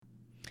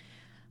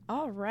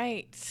All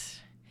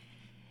right.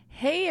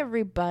 Hey,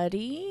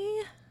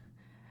 everybody.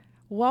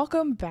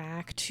 Welcome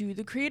back to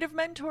the Creative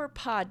Mentor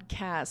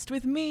Podcast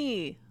with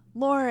me,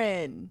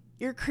 Lauren,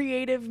 your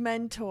creative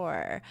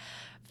mentor.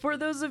 For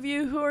those of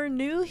you who are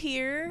new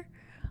here,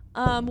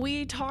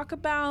 we talk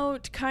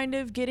about kind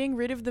of getting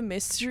rid of the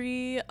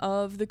mystery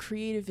of the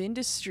creative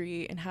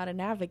industry and how to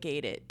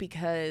navigate it,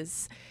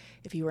 because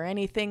if you were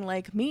anything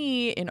like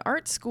me in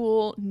art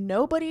school,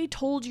 nobody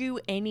told you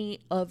any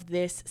of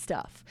this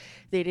stuff.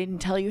 They didn't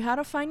tell you how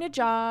to find a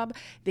job.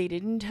 They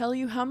didn't tell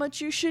you how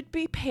much you should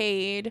be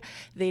paid.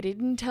 They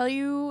didn't tell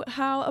you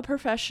how a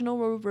professional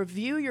will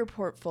review your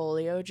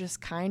portfolio,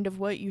 just kind of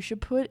what you should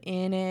put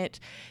in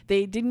it.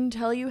 They didn't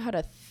tell you how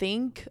to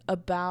think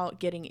about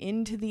getting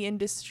into the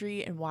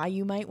industry and why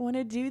you might want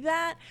to do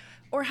that,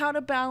 or how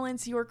to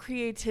balance your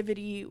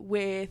creativity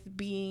with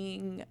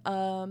being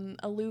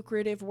a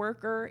lucrative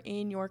worker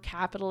in your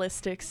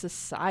capitalistic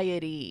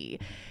society.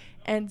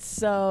 And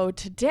so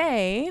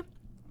today,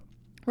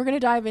 we're going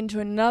to dive into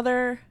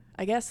another,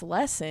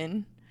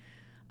 lesson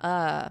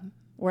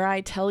where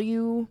I tell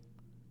you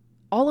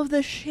all of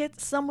the shit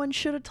someone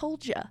should have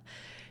told you.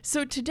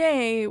 So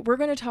today, we're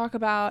going to talk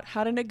about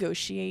how to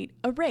negotiate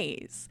a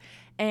raise.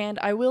 And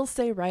I will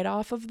say right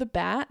off of the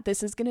bat,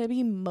 this is going to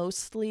be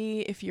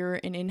mostly if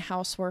you're an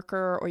in-house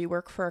worker or you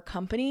work for a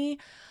company.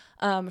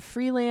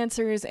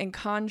 Freelancers and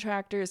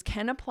contractors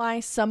can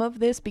apply some of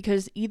this,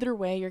 because either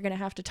way, you're going to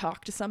have to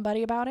talk to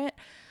somebody about it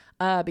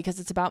because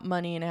it's about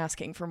money and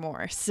asking for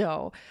more.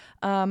 So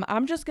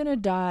I'm just going to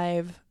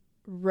dive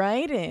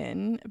right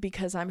in,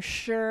 because I'm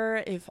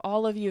sure if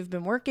all of you have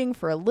been working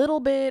for a little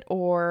bit,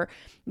 or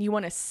you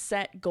want to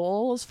set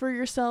goals for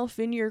yourself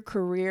in your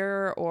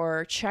career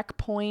or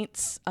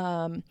checkpoints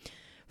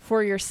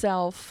for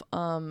yourself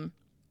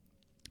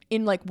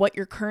in like what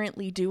you're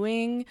currently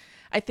doing,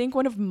 I think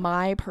one of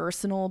my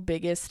personal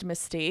biggest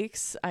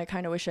mistakes I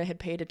kind of wish I had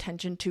paid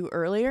attention to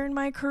earlier in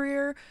my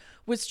career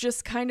was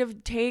just kind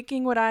of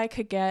taking what I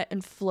could get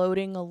and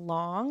floating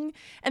along.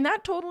 And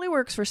that totally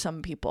works for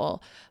some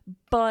people.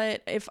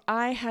 But if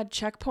I had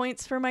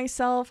checkpoints for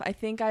myself, I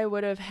think I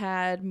would have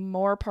had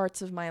more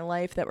parts of my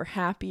life that were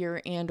happier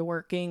and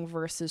working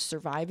versus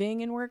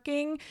surviving and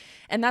working.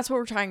 And that's what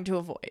we're trying to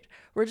avoid.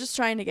 We're just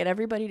trying to get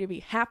everybody to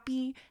be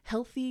happy,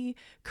 healthy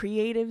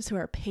creatives who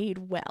are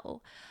paid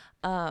well.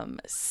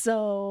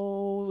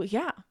 So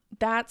yeah,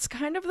 that's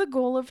kind of the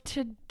goal of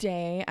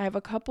today. I have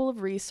a couple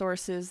of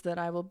resources that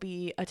I will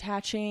be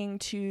attaching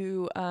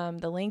to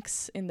the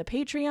links in the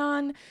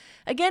Patreon.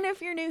 Again,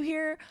 if you're new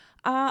here,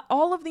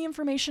 all of the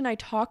information I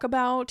talk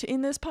about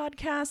in this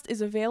podcast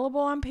is available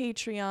on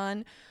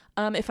Patreon.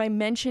 If I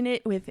mention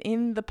it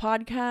within the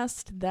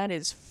podcast, that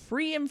is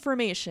free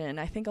information.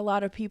 I think a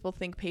lot of people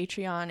think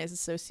Patreon is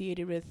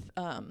associated with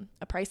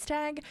a price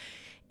tag,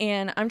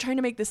 and I'm trying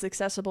to make this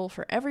accessible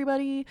for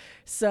everybody.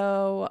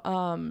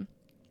 So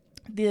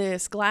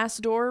this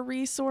Glassdoor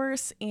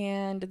resource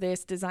and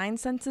this design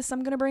census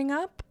I'm going to bring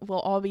up will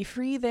all be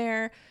free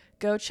there.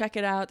 Go check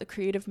it out, The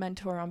Creative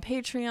Mentor on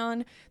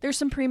Patreon. There's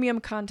some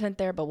premium content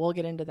there, but we'll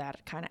get into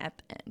that kind of at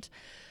the end.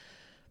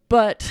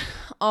 But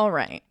all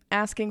right,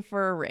 asking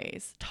for a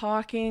raise,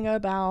 talking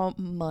about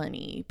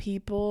money.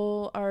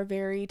 People are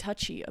very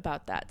touchy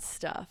about that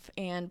stuff.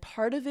 And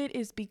part of it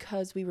is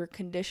because we were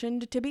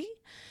conditioned to be.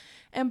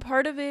 And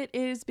part of it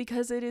is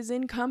because it is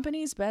in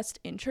companies' best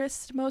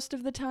interest most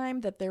of the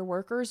time that their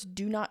workers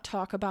do not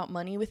talk about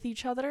money with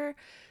each other,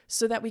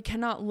 so that we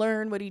cannot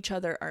learn what each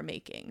other are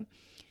making.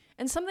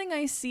 And something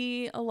I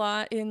see a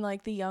lot in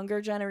like the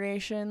younger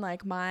generation,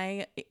 like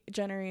my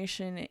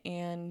generation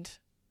and,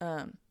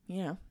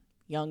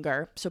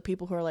 younger, so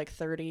people who are like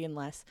 30 and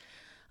less,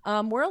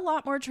 we're a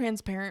lot more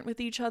transparent with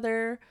each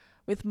other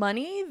with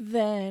money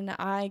than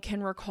I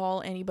can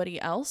recall anybody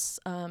else.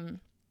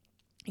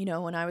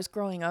 When I was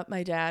growing up,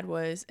 my dad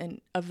was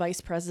a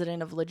vice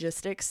president of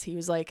logistics. He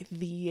was like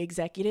the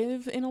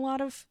executive in a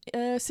lot of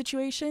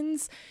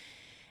situations.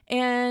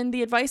 And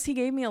the advice he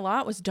gave me a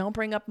lot was don't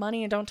bring up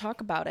money and don't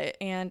talk about it.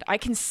 And I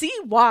can see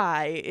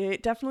why.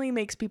 It definitely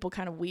makes people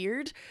kind of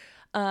weird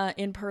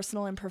in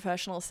personal and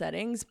professional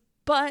settings.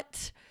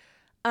 But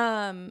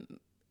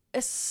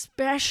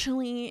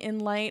especially in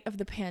light of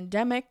the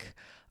pandemic,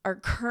 our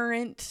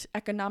current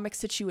economic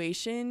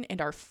situation and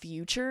our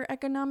future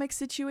economic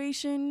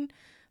situation,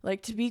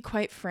 like, to be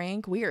quite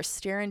frank, we are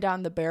staring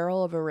down the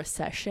barrel of a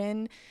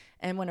recession.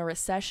 And when a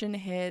recession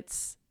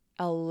hits,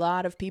 a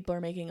lot of people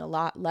are making a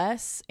lot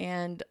less,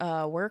 and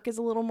work is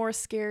a little more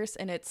scarce,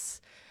 and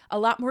it's a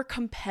lot more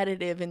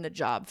competitive in the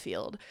job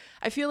field.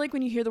 I feel like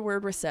when you hear the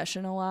word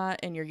recession a lot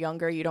and you're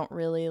younger, you don't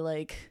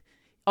really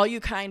all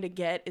you kind of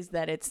get is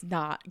that it's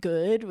not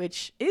good,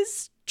 which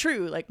is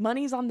true. Like,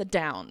 money's on the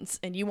downs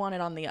and you want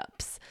it on the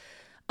ups.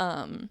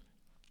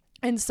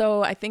 And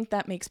so I think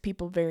that makes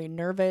people very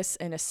nervous,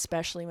 and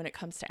especially when it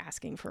comes to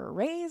asking for a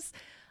raise,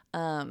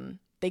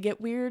 they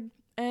get weird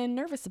and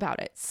nervous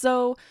about it.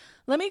 So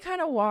let me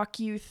kind of walk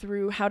you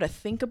through how to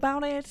think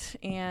about it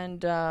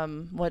and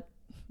what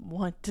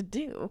to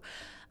do.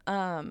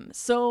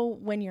 So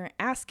when you're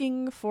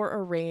asking for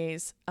a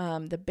raise,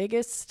 the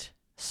biggest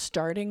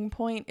starting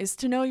point is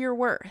to know your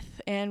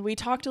worth. And we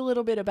talked a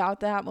little bit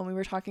about that when we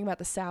were talking about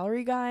the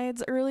salary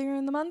guides earlier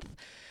in the month.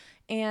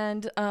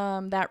 And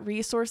that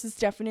resource is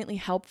definitely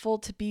helpful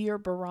to be your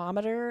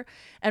barometer.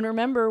 And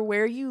remember,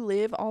 where you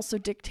live also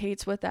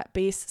dictates what that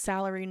base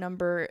salary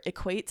number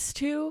equates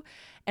to.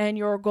 And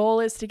your goal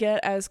is to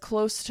get as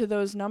close to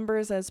those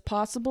numbers as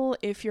possible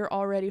if you're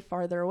already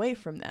farther away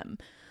from them.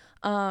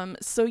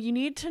 So you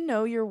need to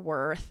know your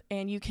worth,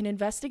 and you can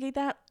investigate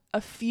that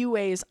a few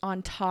ways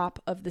on top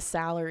of the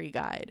salary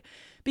guide.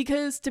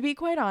 Because to be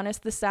quite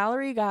honest, the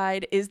salary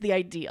guide is the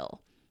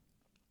ideal.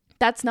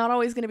 That's not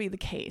always going to be the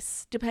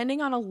case.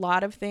 Depending on a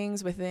lot of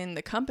things within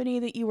the company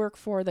that you work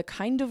for, the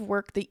kind of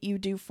work that you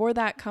do for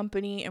that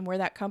company, and where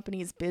that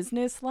company's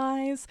business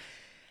lies,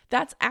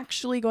 that's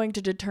actually going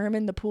to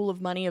determine the pool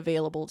of money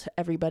available to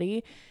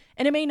everybody.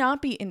 And it may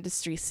not be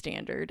industry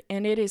standard.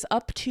 And it is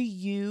up to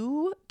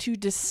you to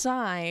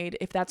decide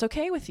if that's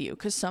okay with you.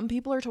 Because some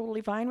people are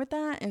totally fine with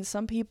that, and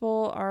some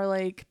people are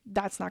like,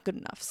 that's not good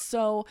enough.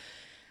 So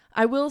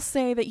I will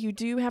say that you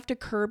do have to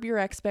curb your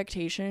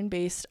expectation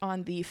based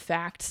on the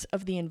facts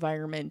of the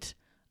environment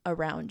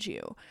around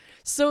you.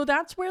 So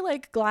that's where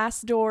like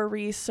Glassdoor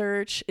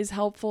research is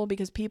helpful,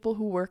 because people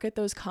who work at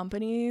those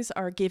companies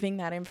are giving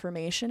that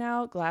information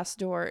out.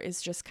 Glassdoor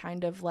is just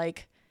kind of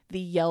like the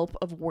Yelp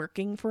of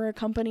working for a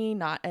company,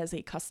 not as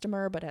a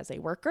customer, but as a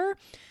worker.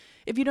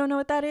 If you don't know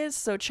what that is,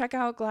 so check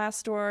out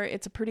Glassdoor.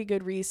 It's a pretty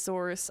good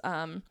resource.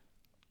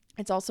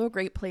 It's also a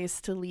great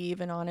place to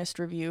leave an honest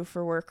review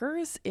for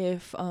workers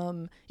if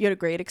you had a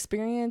great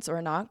experience or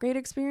a not great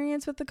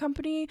experience with the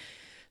company,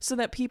 so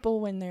that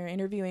people, when they're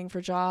interviewing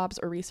for jobs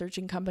or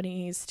researching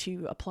companies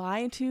to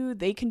apply to,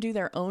 they can do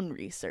their own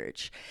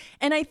research.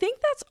 And I think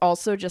that's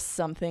also just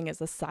something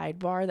as a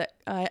sidebar that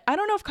I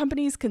don't know if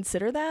companies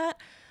consider that.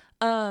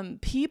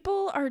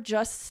 People are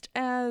just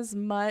as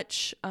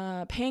much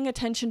paying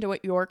attention to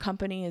what your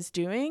company is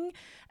doing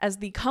as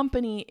the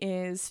company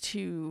is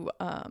to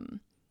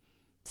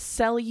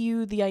sell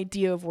you the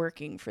idea of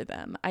working for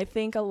them. I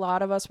think a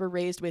lot of us were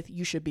raised with,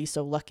 you should be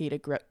so lucky to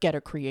get a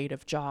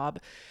creative job,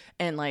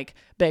 and like,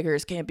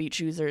 beggars can't be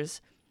choosers.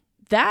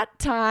 That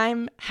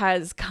time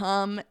has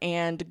come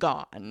and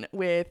gone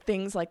with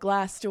things like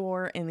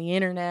Glassdoor and the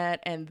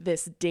internet and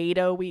this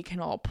data we can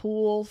all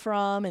pull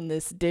from in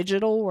this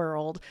digital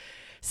world.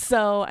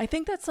 So I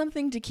think that's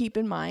something to keep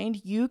in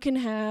mind. You can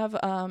have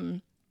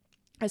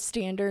a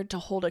standard to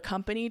hold a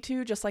company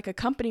to, just like a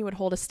company would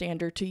hold a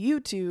standard to you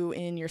to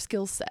in your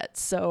skill set.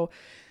 So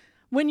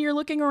when you're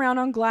looking around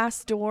on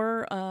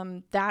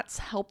Glassdoor, that's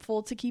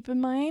helpful to keep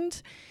in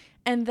mind.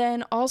 And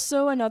then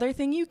also another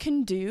thing you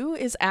can do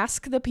is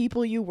ask the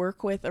people you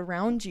work with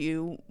around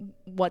you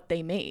what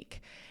they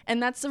make.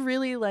 And that's a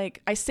really,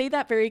 like, I say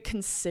that very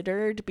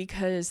considered,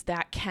 because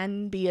that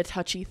can be a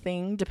touchy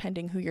thing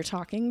depending who you're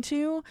talking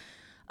to.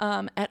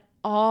 At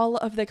all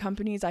of the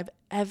companies I've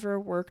ever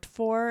worked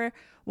for,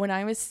 when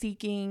I was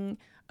seeking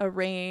a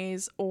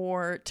raise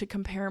or to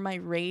compare my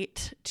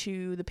rate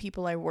to the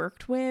people I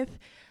worked with,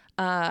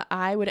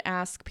 I would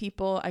ask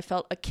people I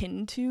felt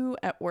akin to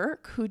at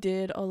work who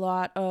did a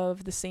lot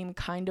of the same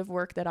kind of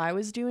work that I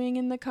was doing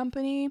in the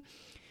company.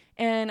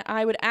 And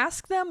I would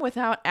ask them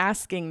without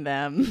asking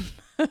them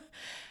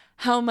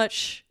how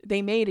much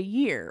they made a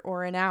year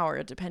or an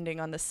hour, depending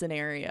on the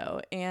scenario.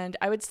 And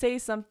I would say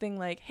something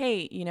like,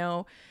 hey,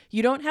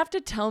 you don't have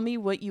to tell me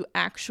what you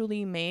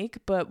actually make,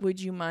 but would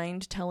you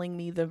mind telling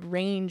me the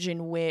range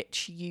in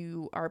which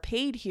you are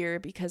paid here?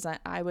 Because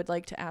I would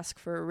like to ask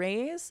for a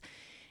raise.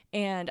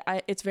 And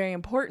it's very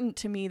important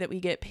to me that we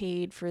get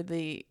paid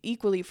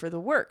equally for the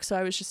work. So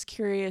I was just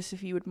curious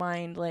if you would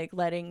mind like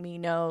letting me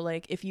know,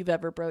 like, if you've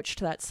ever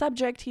broached that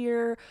subject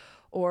here,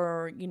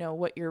 or,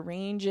 what your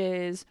range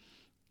is.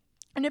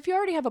 And if you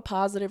already have a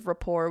positive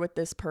rapport with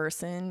this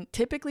person,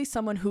 typically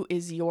someone who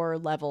is your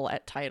level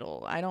at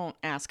title, I don't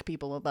ask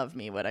people above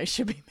me what I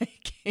should be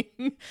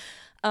making.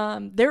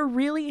 They're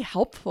really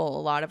helpful a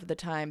lot of the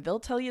time.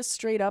 They'll tell you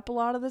straight up a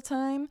lot of the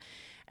time.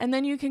 And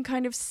then you can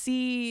kind of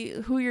see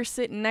who you're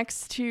sitting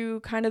next to,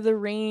 kind of the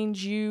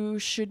range you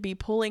should be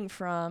pulling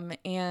from.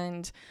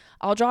 And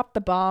I'll drop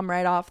the bomb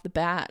right off the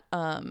bat.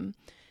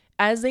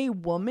 As a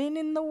woman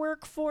in the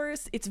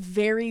workforce, it's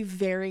very,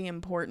 very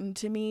important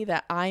to me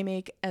that I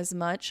make as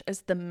much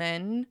as the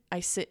men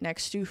I sit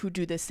next to who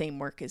do the same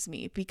work as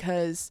me,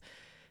 because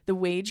the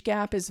wage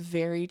gap is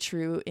very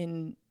true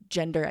in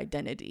gender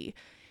identity.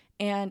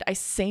 And I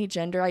say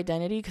gender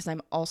identity because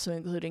I'm also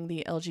including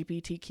the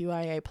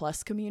LGBTQIA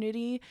plus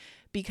community,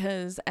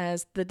 because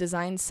as the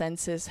design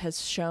census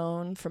has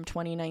shown from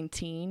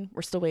 2019,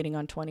 we're still waiting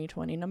on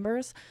 2020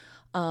 numbers,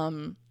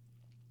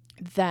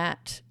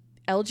 that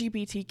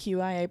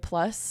LGBTQIA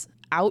plus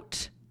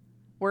out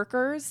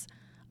workers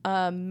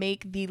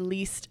make the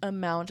least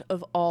amount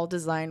of all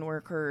design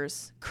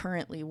workers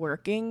currently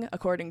working,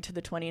 according to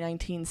the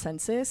 2019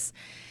 census.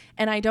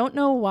 And I don't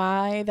know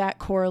why that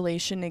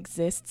correlation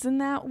exists in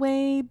that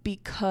way,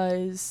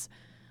 because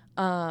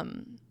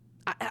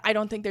I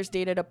don't think there's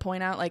data to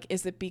point out, like,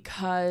 is it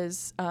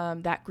because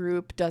that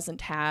group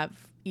doesn't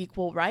have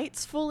equal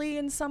rights fully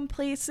in some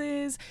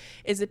places?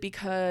 Is it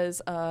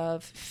because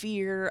of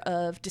fear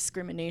of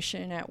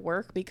discrimination at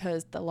work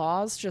because the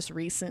laws just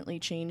recently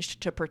changed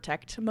to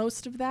protect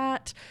most of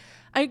that?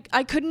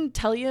 I couldn't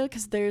tell you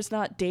because there's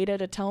not data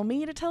to tell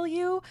me to tell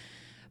you,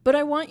 but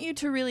I want you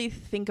to really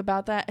think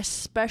about that,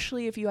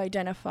 especially if you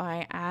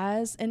identify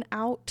as an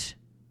out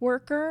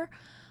worker,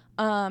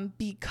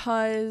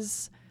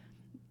 because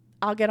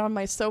I'll get on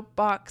my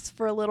soapbox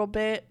for a little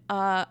bit.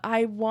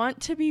 I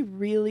want to be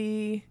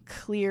really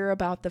clear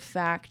about the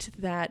fact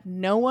that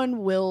no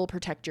one will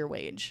protect your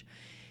wage.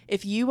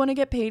 If you want to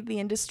get paid the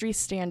industry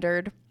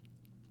standard,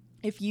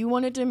 if you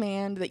want to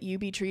demand that you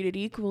be treated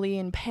equally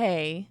in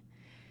pay,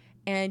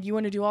 and you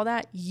want to do all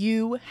that,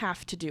 you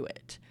have to do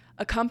it.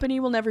 A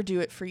company will never do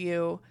it for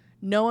you.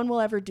 No one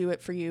will ever do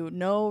it for you.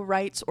 No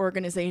rights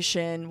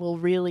organization will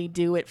really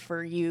do it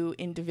for you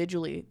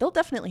individually. They'll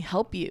definitely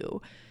help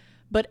you.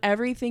 But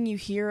everything you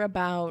hear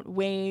about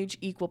wage,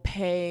 equal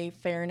pay,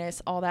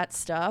 fairness, all that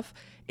stuff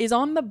is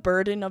on the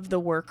burden of the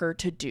worker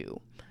to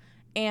do.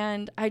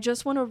 And I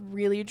just want to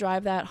really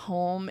drive that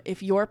home.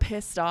 If you're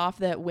pissed off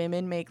that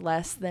women make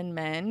less than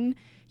men,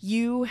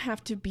 you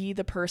have to be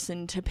the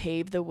person to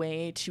pave the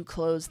way to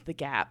close the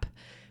gap.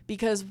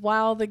 Because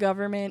while the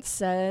government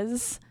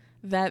says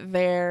that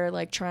they're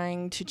like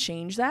trying to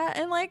change that,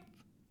 and like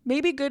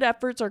maybe good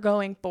efforts are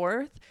going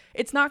forth,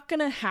 it's not going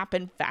to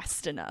happen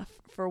fast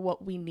enough for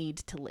what we need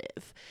to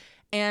live.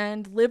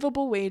 And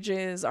livable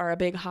wages are a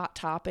big hot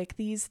topic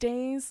these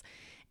days.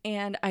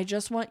 And I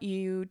just want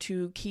you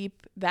to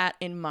keep that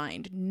in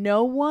mind.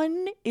 No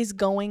one is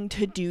going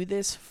to do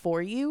this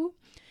for you.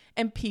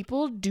 And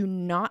people do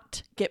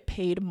not get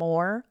paid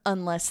more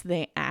unless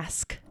they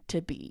ask to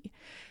be.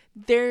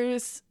 There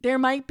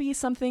might be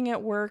something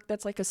at work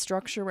that's like a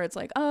structure where it's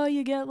like, oh,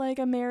 you get like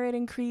a merit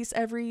increase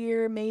every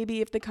year, maybe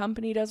if the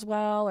company does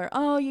well, or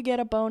oh, you get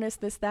a bonus,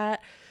 this,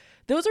 that.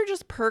 Those are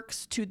just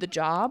perks to the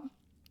job.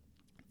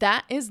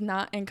 That is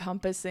not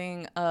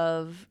encompassing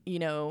of,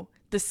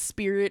 the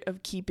spirit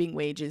of keeping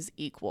wages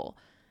equal.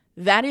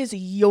 That is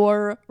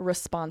your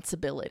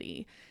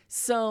responsibility.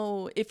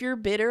 So if you're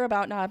bitter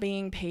about not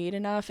being paid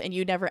enough and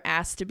you never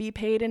asked to be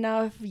paid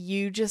enough,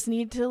 you just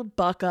need to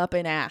buck up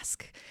and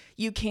ask.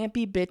 You can't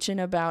be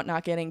bitching about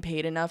not getting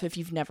paid enough if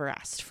you've never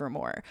asked for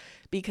more,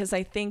 because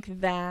I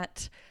think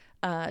that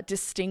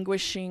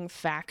distinguishing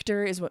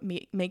factor is what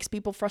makes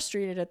people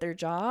frustrated at their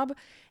job,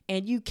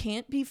 and you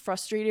can't be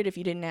frustrated if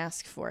you didn't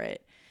ask for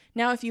it.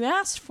 Now, if you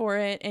asked for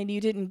it and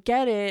you didn't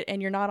get it and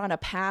you're not on a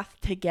path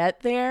to get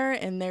there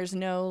and there's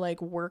no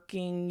like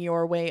working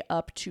your way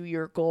up to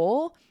your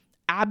goal,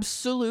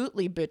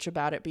 absolutely bitch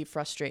about it, be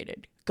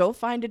frustrated. Go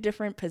find a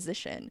different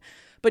position.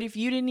 But if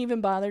you didn't even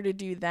bother to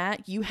do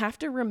that, you have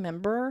to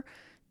remember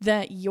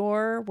that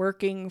you're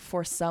working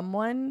for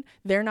someone.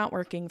 They're not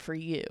working for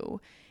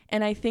you.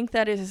 And I think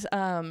that is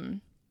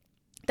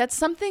that's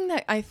something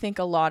that I think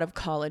a lot of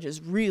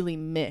colleges really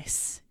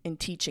miss in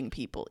teaching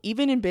people,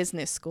 even in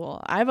business school.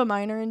 I have a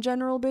minor in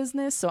general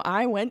business, so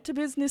I went to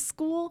business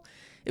school.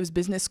 It was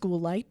business school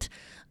light.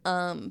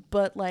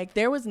 But like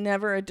there was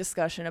never a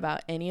discussion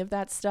about any of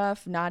that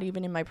stuff, not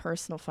even in my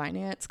personal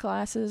finance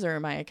classes or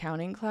my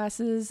accounting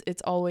classes.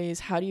 It's always,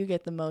 how do you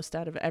get the most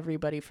out of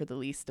everybody for the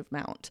least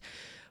amount,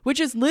 which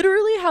is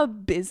literally how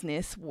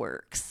business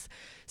works.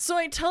 So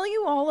I tell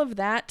you all of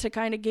that to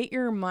kind of get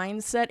your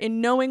mindset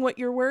in knowing what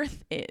your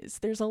worth is.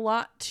 There's a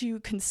lot to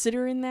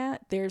consider in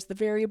that. There's the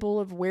variable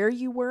of where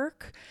you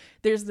work.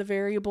 There's the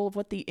variable of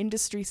what the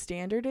industry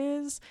standard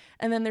is.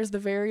 And then there's the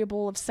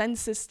variable of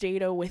census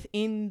data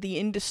within the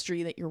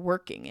industry that you're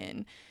working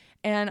in.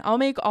 And I'll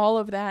make all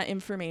of that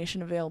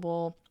information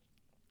available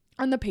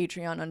on the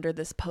Patreon under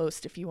this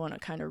post if you want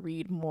to kind of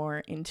read more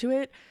into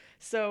it.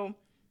 So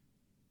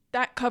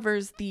that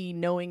covers the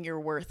knowing your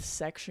worth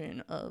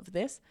section of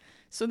this.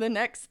 So the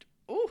next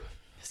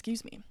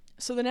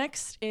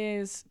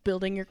is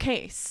building your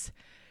case.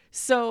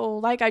 So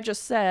like I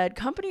just said,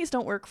 companies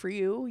don't work for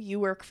you, you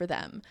work for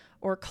them,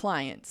 or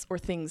clients, or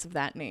things of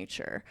that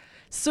nature.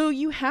 So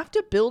you have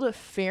to build a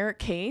fair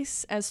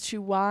case as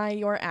to why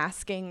you're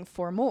asking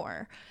for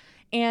more.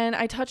 And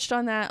I touched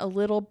on that a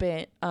little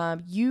bit.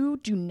 You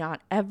do not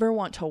ever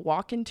want to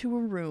walk into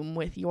a room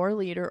with your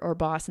leader or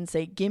boss and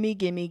say, gimme,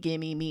 gimme,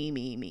 gimme,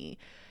 me.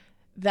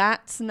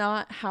 That's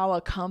not how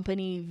a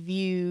company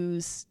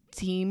views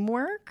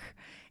teamwork.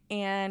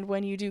 And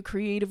when you do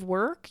creative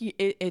work,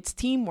 it's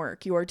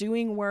teamwork. You are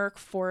doing work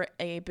for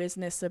a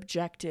business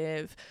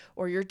objective,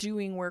 or you're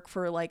doing work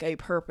for like a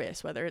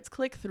purpose, whether it's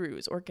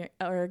click-throughs or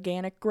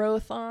organic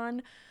growth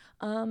on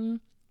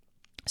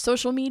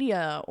social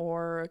media,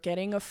 or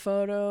getting a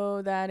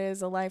photo that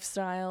is a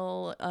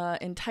lifestyle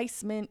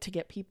enticement to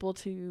get people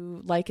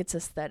to like its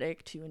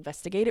aesthetic, to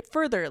investigate it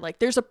further. Like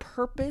there's a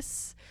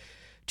purpose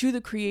to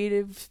the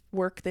creative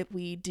work that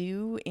we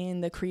do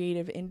in the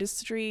creative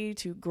industry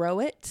to grow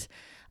it.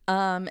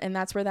 And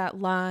that's where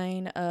that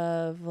line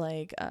of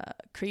like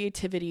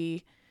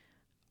creativity,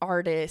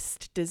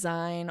 artist,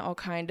 design all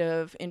kind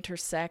of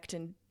intersect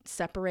and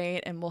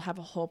separate, and we'll have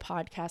a whole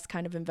podcast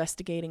kind of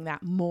investigating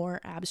that more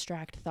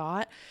abstract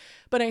thought.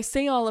 But I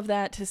say all of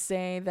that to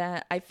say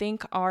that I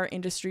think our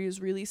industry is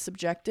really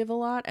subjective a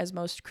lot, as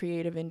most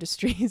creative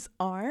industries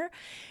are.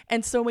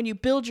 And so when you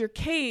build your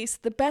case,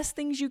 the best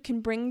things you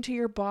can bring to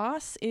your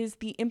boss is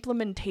the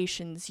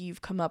implementations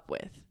you've come up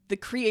with, the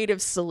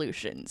creative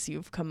solutions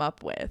you've come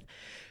up with.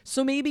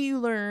 So maybe you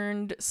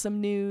learned some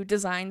new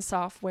design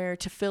software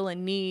to fill a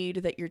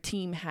need that your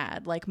team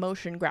had, like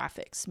motion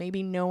graphics.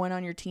 Maybe no one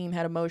on your team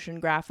had a motion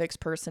graphics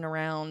person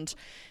around,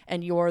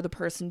 and you're the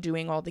person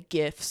doing all the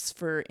GIFs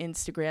for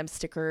Instagram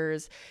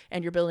stickers,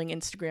 and you're building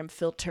Instagram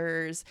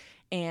filters,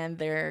 and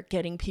they're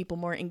getting people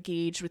more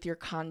engaged with your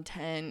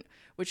content,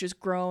 which is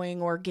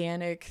growing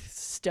organic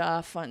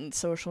stuff on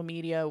social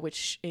media,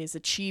 which is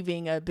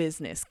achieving a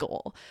business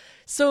goal.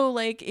 So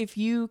like if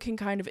you can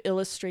kind of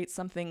illustrate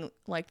something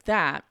like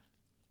that,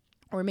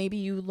 or maybe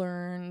you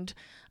learned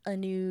a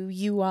new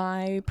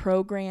UI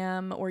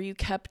program, or you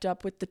kept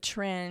up with the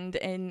trend,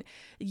 and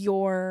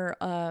your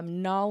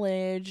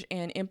knowledge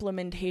and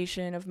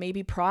implementation of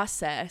maybe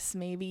process,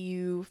 maybe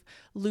you've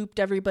looped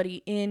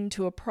everybody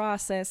into a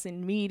process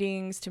in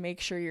meetings to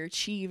make sure you're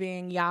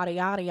achieving yada,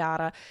 yada,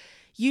 yada.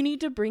 You need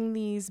to bring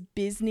these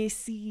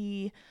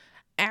businessy,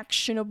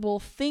 actionable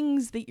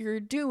things that you're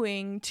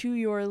doing to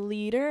your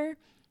leader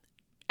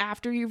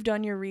after you've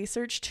done your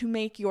research to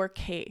make your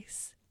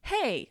case.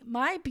 Hey,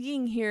 my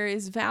being here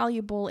is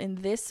valuable in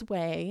this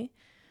way.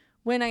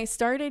 When I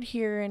started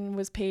here and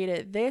was paid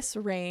at this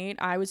rate,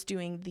 I was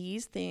doing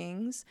these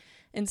things.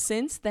 And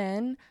since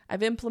then,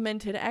 I've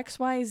implemented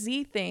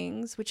XYZ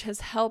things, which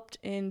has helped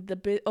in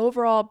the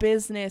overall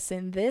business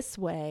in this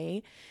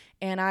way.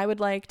 And I would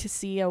like to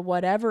see a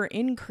whatever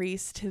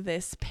increase to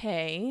this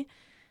pay.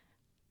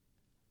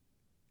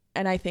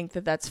 And I think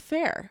that that's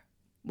fair.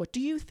 What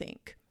do you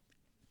think?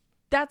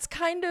 That's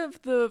kind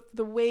of the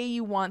way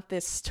you want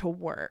this to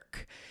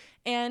work.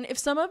 And if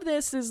some of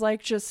this is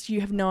like just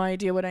you have no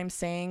idea what I'm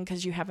saying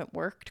because you haven't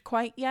worked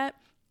quite yet,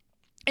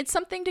 it's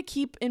something to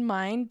keep in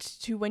mind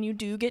to when you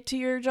do get to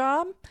your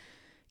job.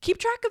 Keep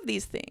track of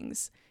these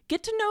things.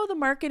 Get to know the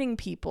marketing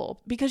people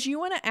because you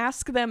want to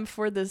ask them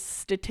for the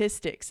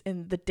statistics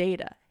and the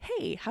data.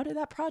 Hey, how did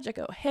that project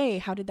go? Hey,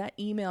 how did that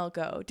email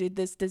go? Did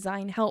this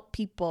design help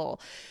people?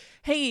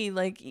 Hey,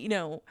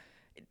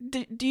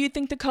 do you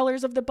think the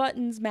colors of the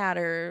buttons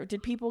matter?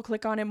 Did people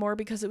click on it more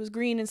because it was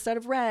green instead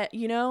of red?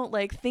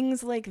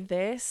 Things like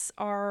this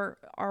are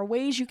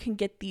ways you can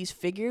get these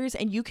figures,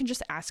 and you can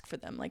just ask for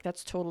them. Like,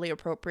 that's totally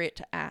appropriate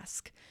to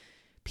ask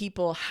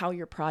people how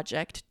your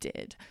project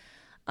did.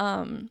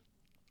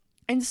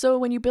 And so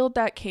when you build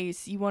that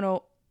case, you want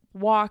to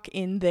walk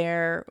in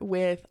there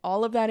with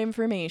all of that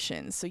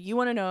information. So you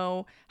want to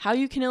know how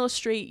you can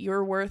illustrate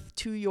your worth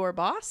to your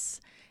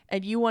boss,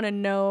 and you want to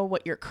know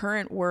what your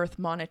current worth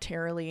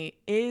monetarily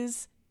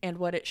is and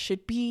what it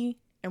should be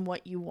and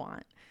what you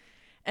want.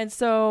 And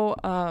so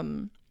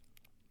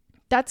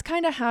that's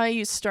kind of how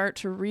you start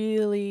to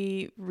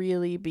really,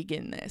 really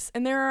begin this.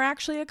 And there are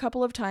actually a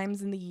couple of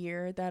times in the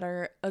year that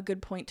are a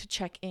good point to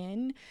check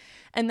in,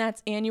 and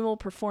that's annual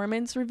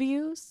performance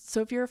reviews. So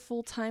if you're a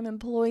full-time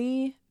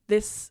employee,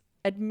 this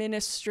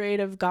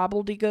administrative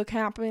gobbledygook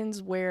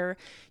happens where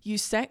you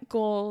set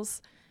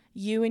goals.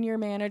 You and your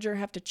manager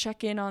have to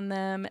check in on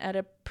them at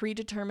a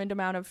predetermined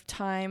amount of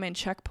time and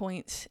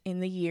checkpoints in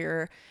the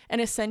year. And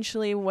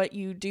essentially what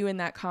you do in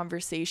that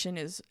conversation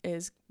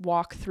is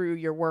walk through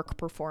your work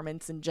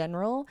performance in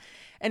general.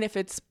 And if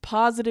it's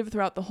positive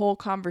throughout the whole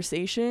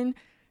conversation,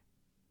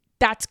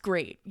 that's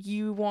great.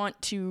 You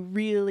want to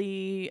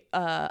really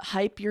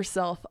hype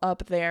yourself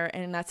up there.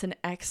 And that's an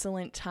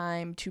excellent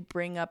time to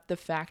bring up the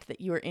fact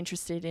that you are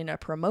interested in a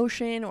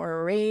promotion or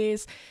a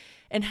raise,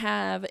 and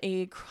have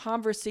a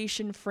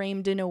conversation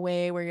framed in a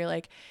way where you're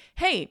like,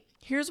 hey,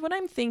 here's what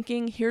I'm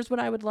thinking. Here's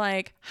what I would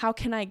like. How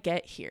can I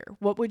get here?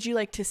 What would you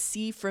like to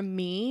see from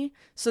me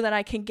so that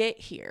I can get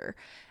here?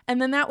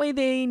 And then that way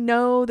they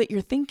know that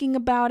you're thinking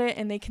about it,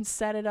 and they can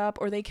set it up,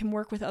 or they can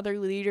work with other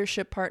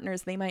leadership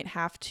partners they might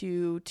have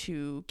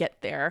to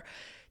get there,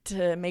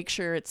 to make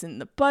sure it's in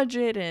the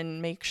budget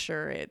and make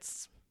sure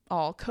it's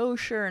all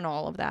kosher and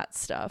all of that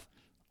stuff.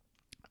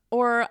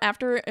 Or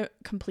after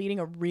completing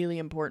a really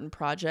important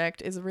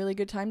project is a really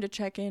good time to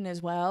check in as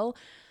well.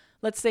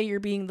 Let's say you're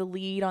being the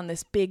lead on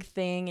this big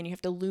thing and you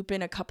have to loop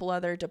in a couple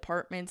other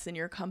departments in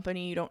your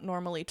company you don't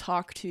normally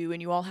talk to,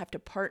 and you all have to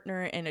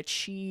partner and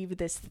achieve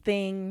this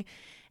thing,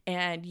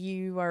 and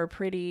you are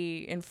pretty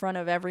in front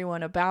of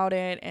everyone about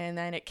it, and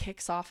then it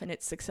kicks off and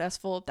it's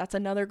successful. That's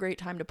another great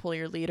time to pull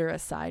your leader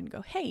aside and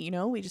go, hey,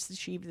 we just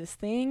achieved this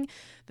thing.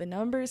 The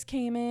numbers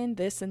came in,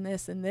 this and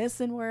this and this,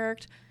 and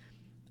worked.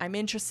 I'm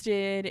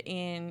interested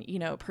in,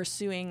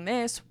 pursuing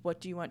this.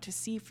 What do you want to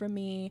see from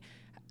me?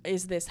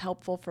 Is this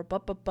helpful for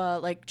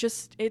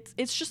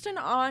it's just an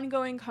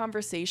ongoing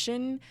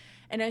conversation.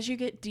 And as you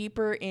get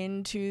deeper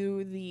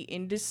into the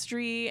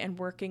industry and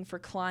working for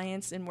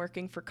clients and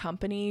working for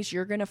companies,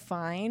 you're going to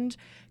find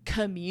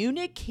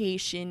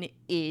communication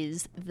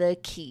is the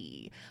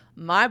key.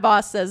 My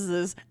boss says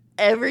this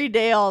every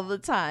day, all the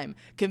time.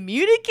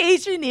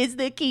 Communication is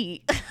the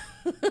key.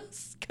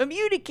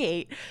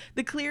 Communicate.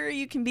 The clearer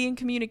you can be in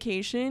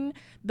communication,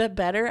 the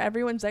better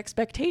everyone's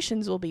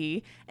expectations will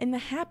be, and the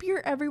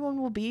happier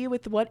everyone will be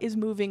with what is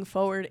moving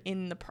forward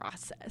in the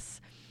process.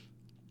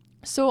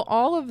 So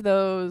all of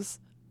those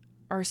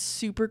are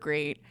super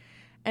great.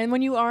 And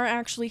when you are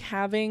actually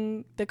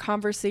having the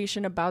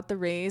conversation about the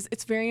raise,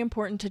 it's very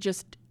important to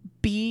just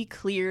be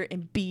clear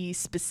and be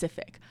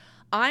specific.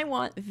 I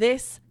want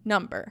this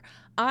number.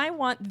 I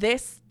want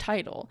this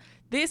title.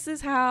 This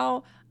is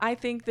how I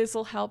think this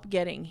will help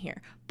getting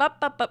here.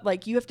 But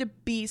like, you have to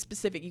be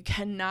specific. You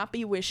cannot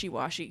be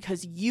wishy-washy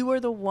because you are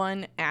the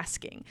one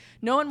asking.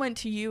 No one went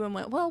to you and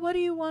went, well, what do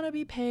you want to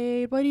be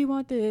paid? What do you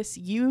want this?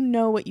 You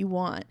know what you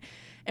want.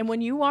 And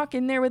when you walk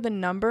in there with a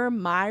number,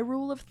 my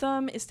rule of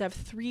thumb is to have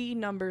 3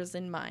 numbers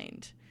in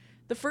mind.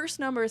 The first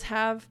number is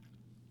have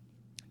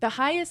the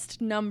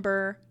highest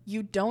number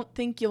you don't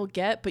think you'll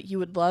get, but you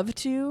would love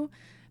to.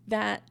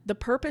 That the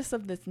purpose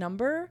of this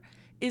number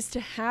is to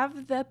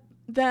have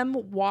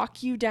them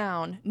walk you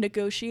down,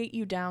 negotiate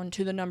you down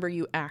to the number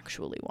you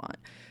actually want.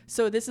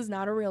 So this is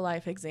not a real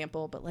life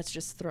example, but let's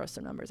just throw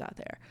some numbers out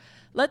there.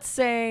 Let's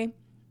say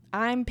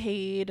I'm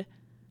paid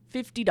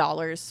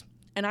 $50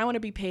 and I want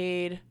to be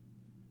paid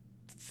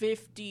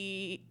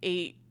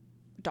 $58.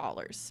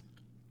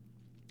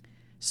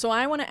 So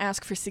I want to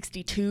ask for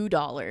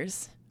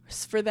 $62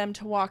 for them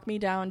to walk me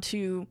down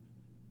to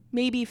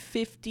maybe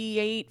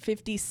 58,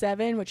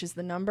 57, which is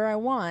the number I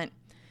want.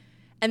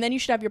 And then you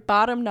should have your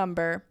bottom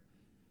number,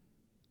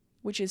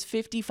 which is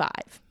 55,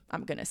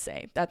 I'm going to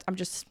say. I'm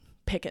just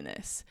picking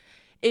this.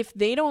 If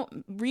they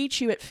don't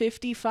reach you at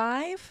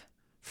 55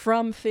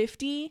 from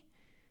 50,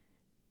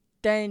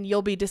 then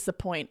you'll be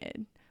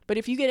disappointed. But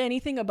if you get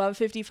anything above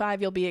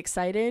 55, you'll be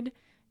excited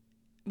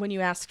when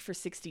you asked for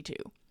 62.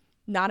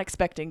 Not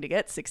expecting to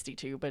get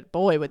 62, but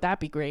boy, would that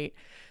be great.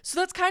 So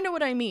that's kind of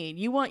what I mean.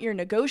 You want your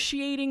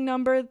negotiating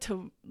number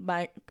to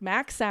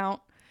max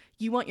out.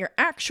 You want your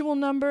actual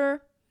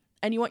number,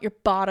 and you want your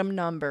bottom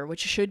number,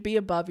 which should be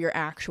above your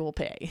actual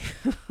pay.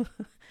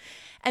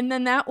 And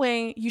then that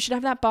way, you should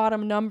have that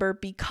bottom number,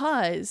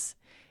 because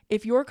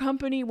if your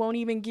company won't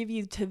even give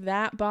you to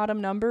that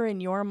bottom number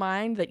in your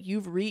mind, that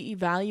you've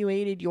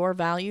reevaluated your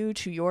value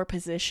to your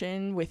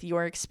position with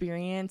your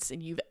experience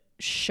and you've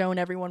shown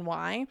everyone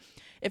why,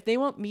 if they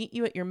won't meet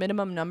you at your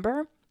minimum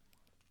number,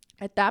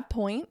 at that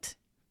point,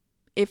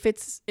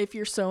 if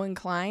you're so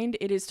inclined,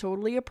 it is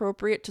totally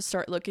appropriate to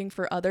start looking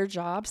for other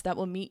jobs that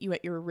will meet you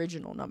at your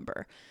original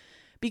number.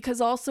 Because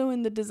also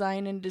in the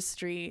design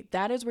industry,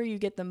 that is where you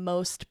get the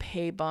most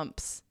pay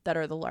bumps that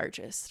are the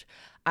largest.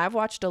 I've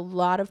watched a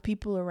lot of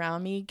people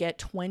around me get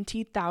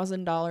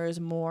 $20,000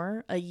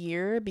 more a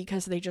year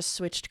because they just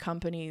switched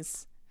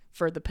companies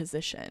for the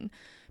position.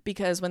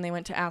 Because when they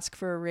went to ask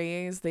for a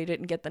raise, they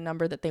didn't get the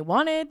number that they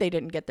wanted. They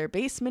didn't get their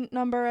basement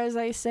number, as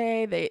I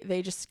say.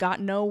 They just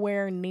got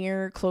nowhere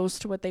near close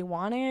to what they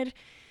wanted.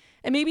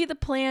 And maybe the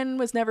plan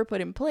was never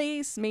put in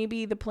place.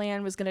 Maybe the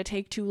plan was going to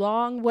take too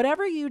long.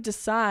 Whatever you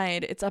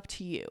decide, it's up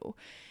to you.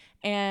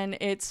 And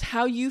it's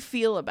how you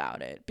feel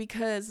about it.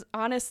 Because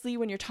honestly,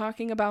 when you're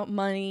talking about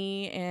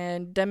money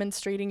and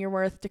demonstrating your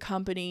worth to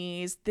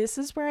companies, this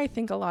is where I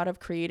think a lot of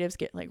creatives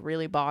get like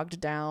really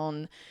bogged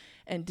down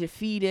and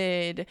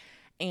defeated.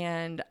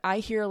 And I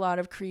hear a lot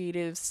of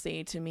creatives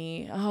say to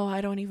me, oh, I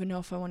don't even know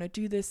if I want to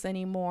do this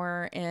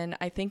anymore. And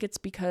I think it's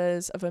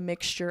because of a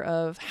mixture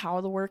of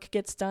how the work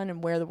gets done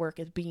and where the work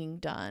is being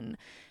done,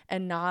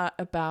 and not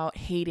about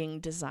hating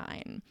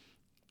design.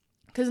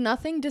 Because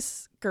nothing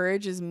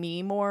discourages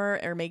me more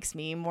or makes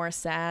me more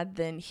sad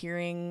than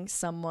hearing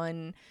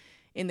someone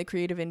in the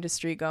creative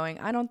industry going,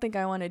 I don't think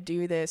I want to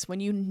do this, when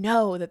you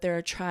know that they're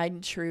a tried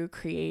and true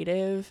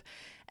creative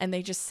and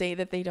they just say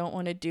that they don't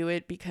want to do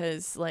it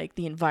because like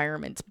the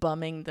environment's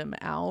bumming them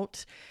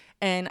out.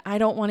 And I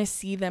don't want to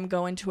see them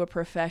go into a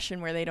profession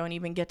where they don't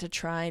even get to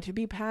try to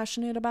be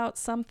passionate about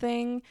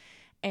something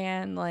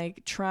and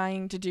like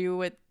trying to do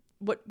what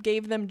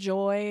gave them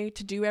joy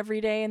to do every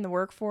day in the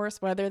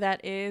workforce, whether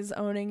that is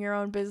owning your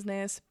own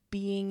business,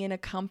 being in a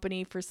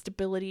company for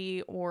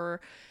stability, or,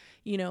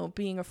 you know,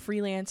 being a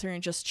freelancer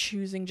and just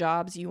choosing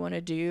jobs you want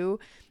to do.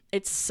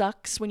 It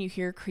sucks when you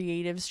hear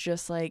creatives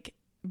just like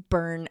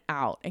burn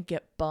out and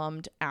get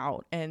bummed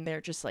out and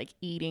they're just like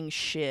eating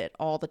shit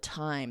all the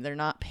time. They're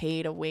not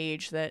paid a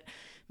wage that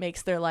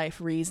makes their life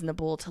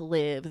reasonable to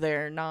live.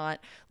 They're not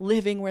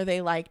living where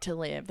they like to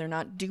live. They're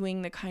not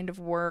doing the kind of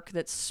work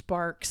that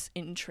sparks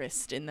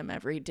interest in them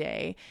every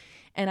day.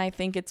 And I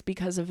think it's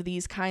because of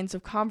these kinds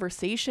of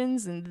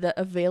conversations and the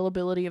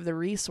availability of the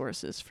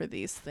resources for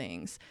these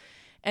things.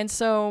 And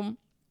so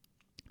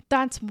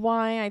that's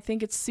why I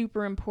think it's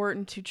super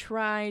important to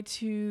try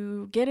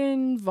to get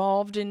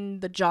involved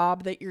in the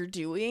job that you're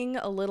doing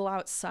a little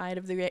outside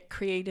of the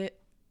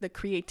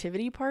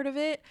creativity part of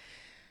it.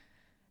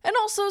 And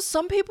also,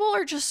 some people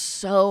are just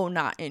so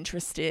not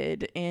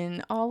interested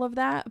in all of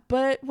that.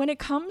 But when it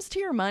comes to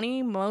your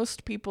money,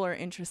 most people are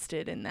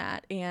interested in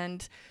that.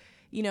 And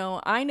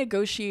I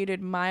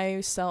negotiated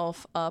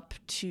myself up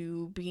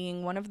to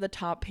being one of the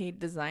top paid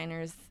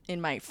designers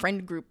in my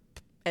friend group,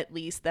 at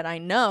least that I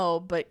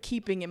know, but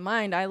keeping in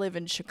mind I live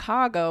in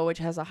Chicago, which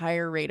has a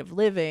higher rate of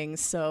living,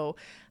 so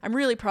I'm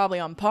really probably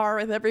on par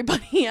with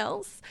everybody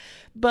else.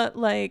 But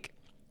like,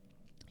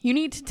 you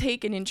need to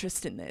take an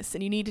interest in this,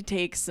 and you need to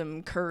take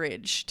some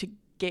courage to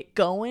get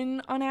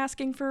going on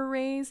asking for a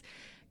raise.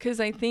 Because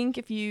I think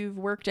if you've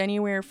worked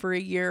anywhere for a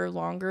year or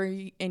longer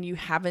and you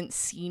haven't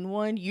seen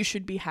one, you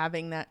should be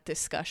having that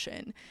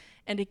discussion.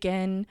 And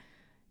again,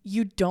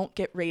 you don't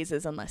get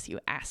raises unless you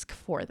ask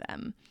for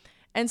them.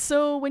 And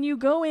so when you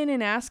go in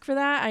and ask for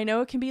that, I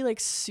know it can be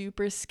like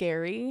super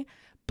scary,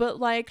 but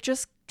like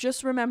just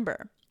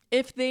remember,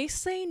 if they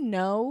say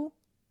no,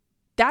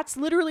 that's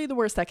literally the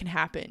worst that can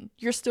happen.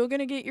 You're still going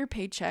to get your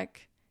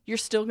paycheck. You're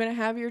still going to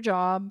have your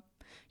job.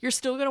 You're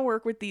still going to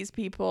work with these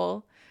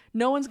people.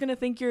 No one's going to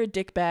think you're a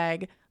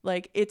dickbag.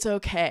 Like, it's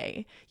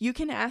okay. You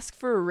can ask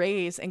for a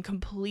raise and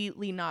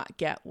completely not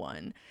get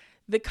one.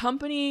 The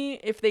company,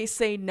 if they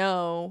say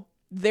no,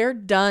 they're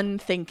done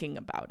thinking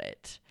about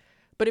it.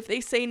 But if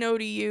they say no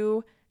to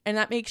you and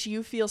that makes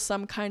you feel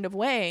some kind of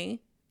way,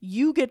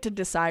 you get to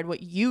decide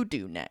what you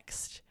do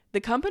next.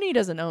 The company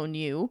doesn't own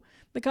you.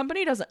 The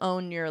company doesn't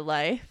own your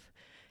life.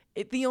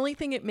 The only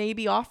thing it may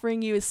be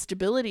offering you is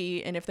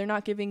stability. And if they're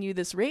not giving you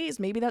this raise,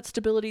 maybe that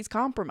stability is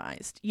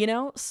compromised,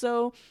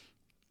 So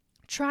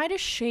try to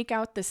shake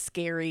out the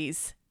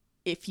scaries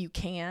if you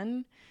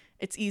can.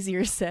 It's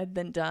easier said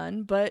than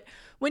done. But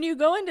when you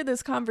go into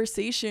this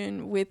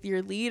conversation with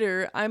your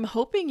leader, I'm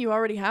hoping you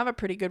already have a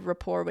pretty good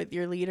rapport with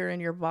your leader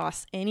and your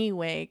boss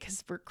anyway,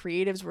 because for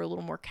creatives, we're a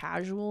little more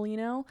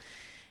casual,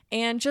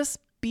 and just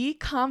be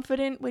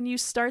confident when you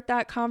start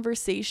that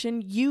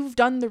conversation. You've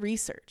done the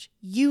research.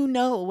 You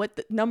know what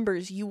the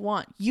numbers you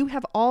want. You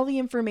have all the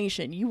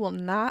information. You will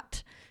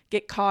not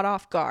get caught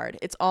off guard.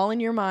 It's all in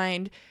your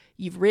mind.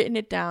 You've written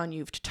it down.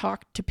 You've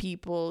talked to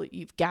people.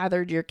 You've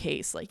gathered your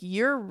case. Like,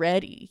 you're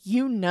ready.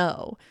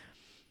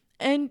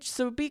 And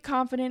so be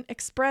confident.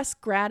 Express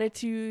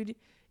gratitude.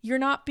 You're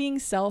not being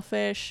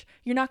selfish.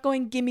 You're not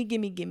going gimme,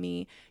 gimme,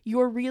 gimme.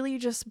 You're really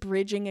just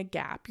bridging a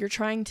gap. You're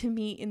trying to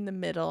meet in the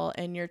middle,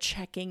 and you're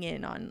checking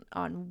in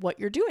on what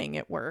you're doing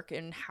at work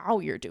and how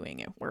you're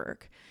doing at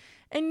work.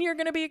 And you're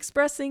going to be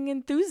expressing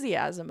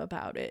enthusiasm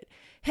about it.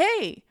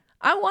 Hey,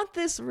 I want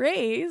this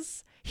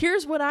raise.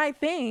 Here's what I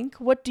think.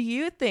 What do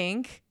you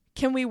think?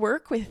 Can we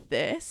work with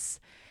this?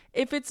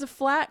 If it's a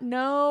flat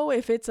no,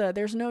 if it's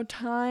there's no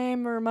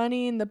time or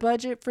money in the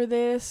budget for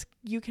this,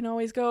 you can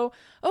always go,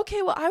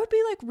 okay, well, I would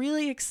be like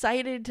really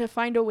excited to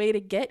find a way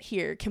to get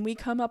here. Can we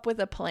come up with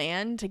a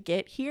plan to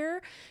get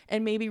here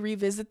and maybe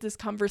revisit this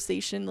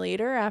conversation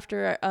later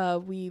after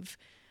we've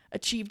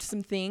achieved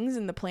some things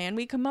in the plan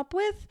we come up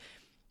with?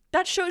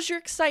 That shows you're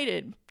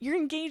excited. You're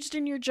engaged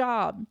in your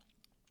job.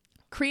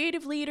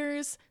 Creative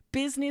leaders,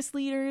 business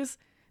leaders,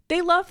 they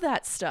love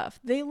that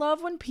stuff. They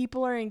love when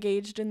people are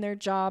engaged in their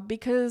job,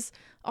 because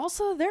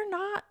also they're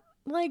not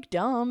like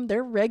dumb.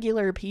 They're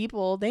regular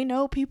people. They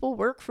know people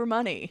work for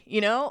money,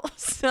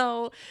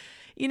 So,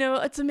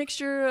 it's a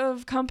mixture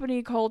of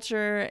company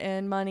culture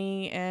and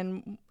money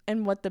and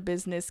what the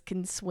business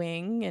can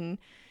swing. And,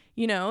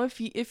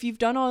 if you've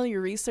done all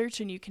your research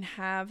and you can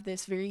have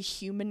this very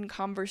human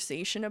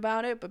conversation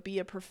about it, but be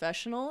a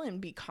professional and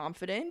be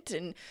confident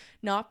and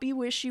not be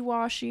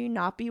wishy-washy,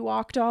 not be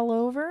walked all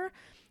over,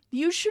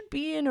 you should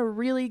be in a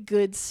really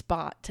good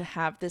spot to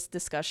have this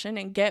discussion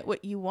and get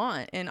what you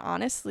want. And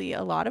honestly,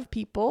 a lot of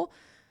people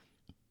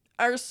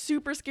are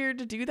super scared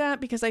to do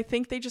that because I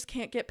think they just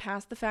can't get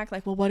past the fact,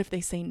 like, well, what if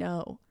they say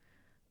no?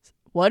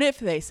 What if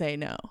they say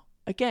no?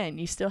 Again,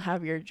 you still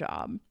have your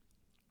job.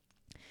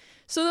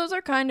 So those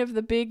are kind of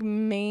the big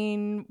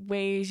main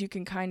ways you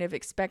can kind of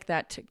expect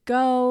that to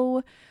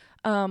go.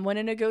 When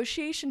a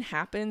negotiation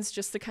happens,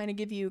 just to kind of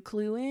give you a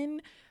clue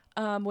in,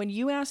 when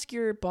you ask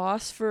your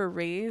boss for a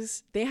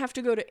raise, they have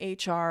to go to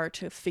HR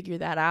to figure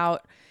that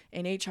out.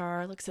 And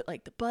HR looks at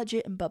like the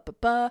budget and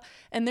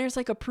and there's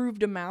like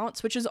approved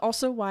amounts, which is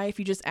also why if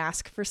you just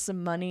ask for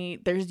some money,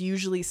 there's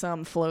usually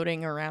some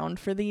floating around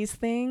for these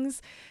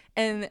things.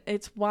 And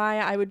it's why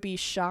I would be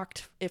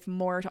shocked if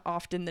more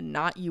often than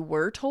not you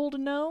were told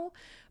no.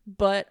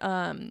 But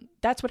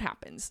that's what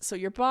happens. So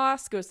your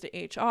boss goes to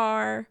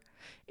HR.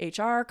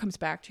 HR comes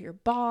back to your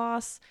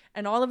boss,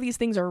 and all of these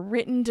things are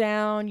written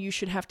down. You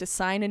should have to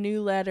sign a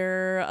new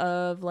letter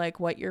of like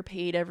what you're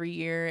paid every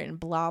year and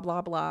blah,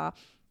 blah, blah.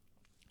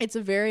 It's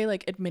a very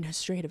like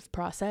administrative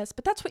process,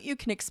 but that's what you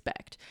can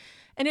expect.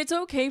 And it's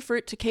okay for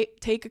it to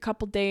take a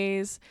couple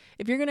days.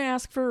 If you're going to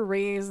ask for a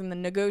raise and the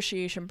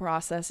negotiation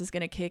process is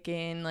going to kick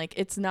in, like,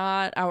 it's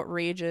not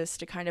outrageous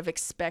to kind of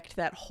expect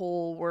that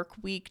whole work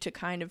week to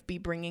kind of be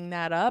bringing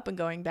that up and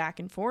going back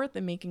and forth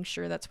and making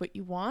sure that's what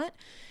you want.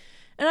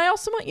 And I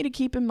also want you to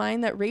keep in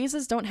mind that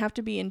raises don't have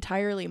to be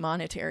entirely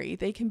monetary.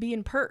 They can be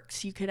in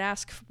perks. You could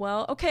ask,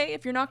 well, okay,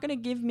 if you're not going to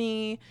give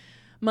me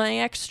my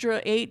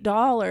extra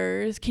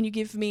 $8, can you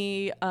give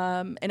me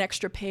an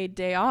extra paid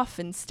day off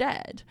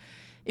instead?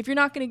 if you're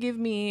not going to give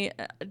me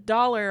a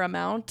dollar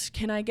amount,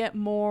 can I get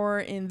more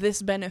in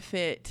this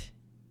benefit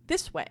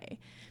this way?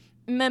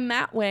 And then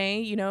that way,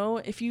 you know,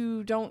 if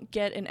you don't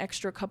get an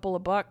extra couple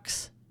of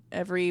bucks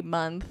every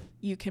month,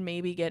 you can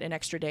maybe get an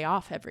extra day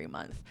off every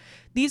month.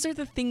 These are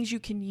the things you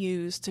can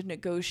use to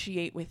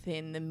negotiate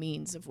within the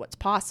means of what's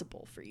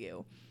possible for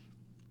you.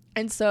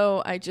 And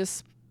so I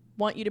just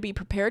want you to be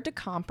prepared to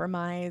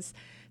compromise,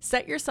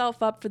 set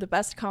yourself up for the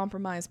best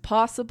compromise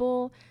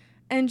possible,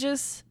 and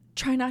just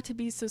try not to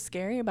be so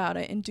scary about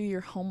it and do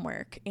your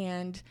homework.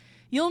 And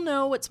you'll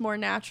know what's more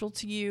natural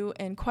to you.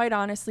 And quite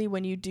honestly,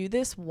 when you do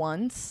this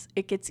once,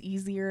 it gets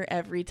easier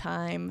every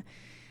time.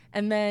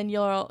 And then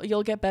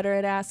you'll get better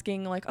at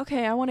asking, like,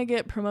 okay, I want to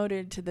get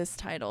promoted to this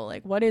title.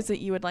 Like, what is it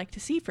you would like to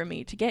see from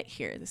me to get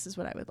here? This is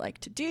what I would like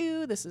to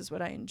do. This is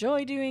what I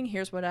enjoy doing.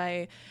 Here's what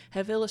I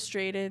have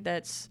illustrated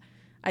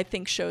I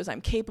think shows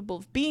I'm capable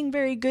of being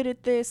very good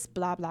at this,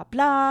 blah, blah,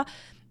 blah.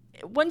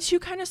 Once you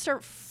kind of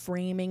start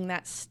framing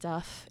that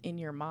stuff in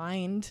your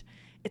mind,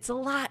 it's a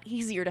lot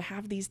easier to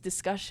have these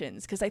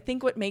discussions, because I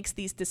think what makes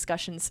these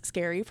discussions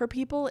scary for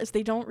people is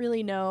they don't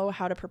really know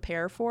how to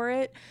prepare for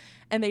it,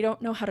 and they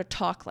don't know how to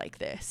talk like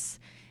this.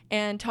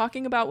 And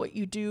talking about what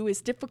you do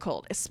is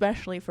difficult,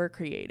 especially for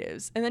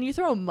creatives. And then you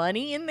throw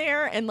money in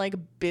there and like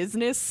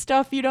business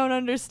stuff you don't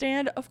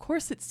understand. Of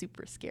course, it's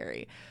super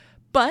scary.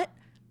 But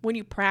when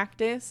you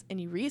practice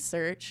and you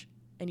research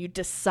and you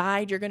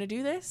decide you're going to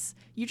do this,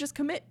 you just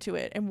commit to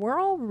it. And we're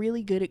all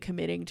really good at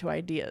committing to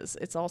ideas.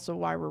 It's also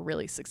why we're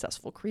really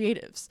successful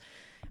creatives.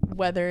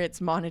 Whether it's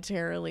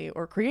monetarily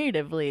or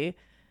creatively,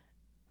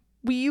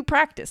 you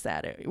practice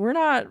at it. We're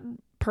not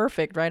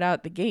perfect right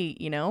out the gate,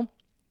 you know?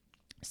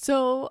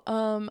 So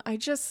I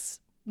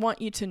just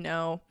want you to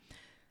know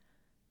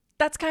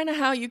that's kind of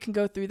how you can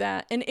go through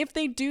that. And if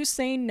they do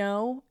say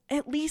no,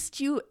 at least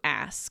you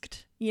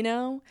asked, you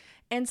know?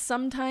 And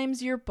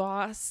sometimes your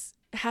boss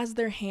has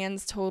their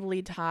hands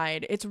totally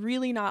tied. It's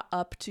really not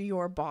up to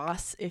your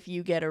boss if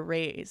you get a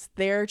raise.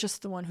 They're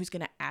just the one who's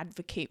going to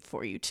advocate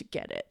for you to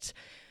get it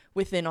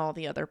within all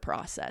the other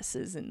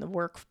processes in the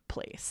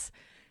workplace.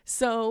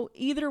 So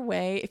either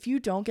way, if you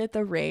don't get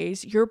the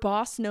raise, your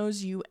boss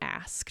knows you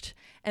asked,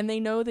 and they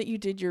know that you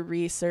did your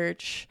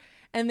research,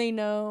 and they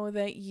know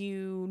that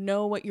you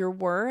know what you're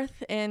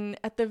worth. And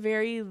at the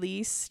very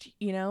least,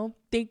 you know,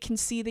 they can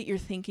see that you're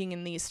thinking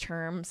in these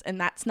terms,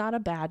 and that's not a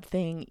bad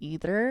thing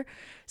either.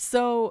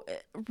 So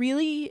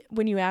really,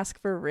 when you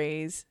ask for a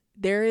raise,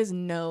 there is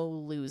no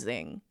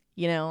losing,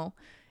 you know,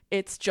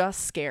 it's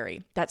just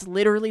scary. That's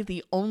literally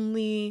the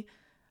only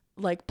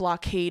like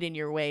blockade in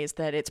your way, is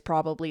that it's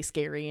probably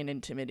scary and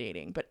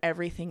intimidating, but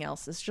everything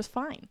else is just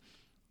fine.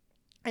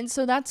 And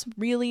so that's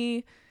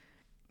really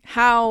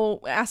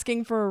how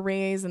asking for a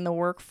raise in the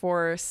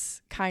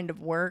workforce kind of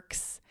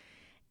works.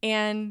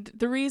 And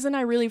the reason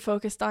I really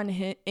focused on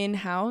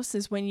in-house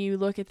is when you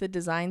look at the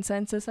design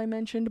census I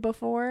mentioned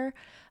before,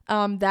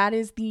 that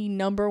is the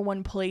number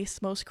one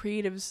place most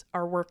creatives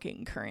are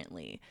working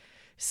currently.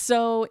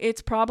 So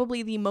it's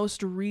probably the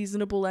most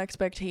reasonable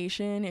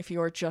expectation if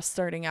you're just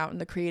starting out in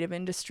the creative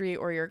industry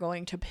or you're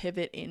going to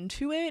pivot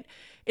into it.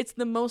 It's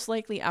the most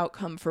likely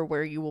outcome for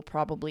where you will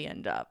probably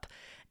end up.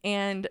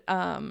 And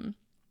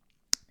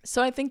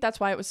so I think that's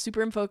why it was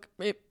super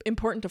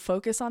important to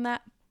focus on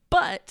that.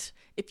 But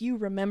if you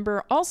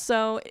remember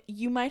also,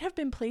 you might have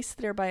been placed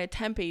there by a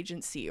temp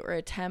agency or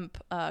a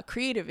temp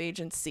creative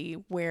agency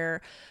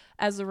where,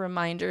 as a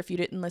reminder, if you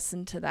didn't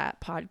listen to that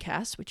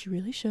podcast, which you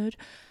really should,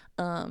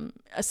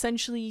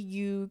 essentially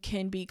you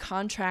can be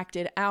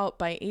contracted out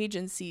by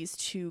agencies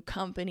to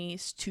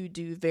companies to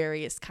do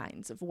various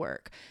kinds of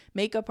work.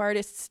 Makeup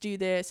artists do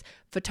this,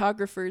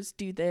 photographers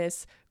do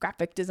this,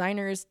 graphic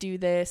designers do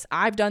this.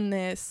 I've done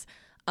this.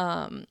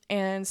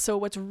 And so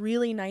what's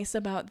really nice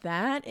about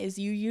that is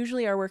you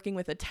usually are working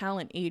with a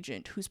talent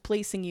agent who's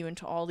placing you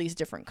into all these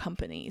different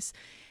companies.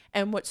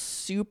 And what's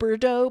super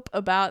dope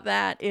about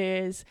that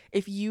is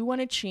if you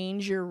want to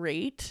change your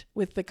rate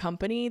with the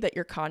company that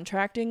you're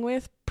contracting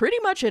with pretty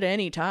much at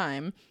any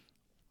time,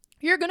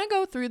 you're going to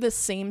go through the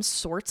same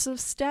sorts of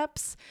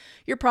steps.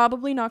 You're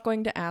probably not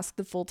going to ask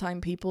the full-time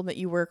people that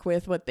you work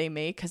with what they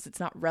make, because it's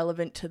not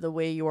relevant to the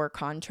way you're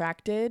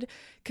contracted.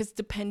 Because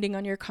depending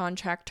on your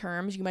contract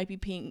terms, you might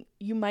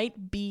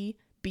be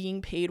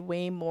being paid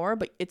way more,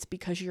 but it's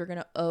because you're going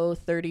to owe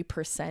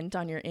 30%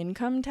 on your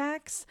income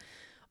tax,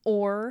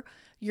 or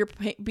you're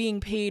being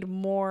paid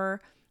more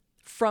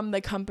from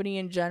the company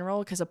in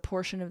general because a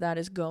portion of that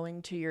is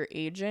going to your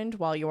agent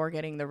while you're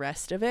getting the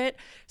rest of it.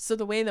 So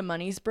the way the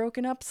money's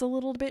broken up is a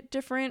little bit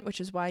different,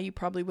 which is why you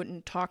probably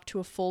wouldn't talk to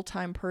a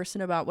full-time person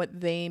about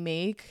what they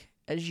make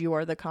as you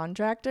are the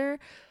contractor.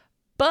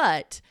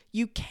 But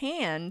you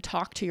can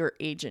talk to your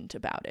agent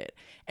about it.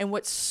 And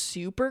what's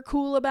super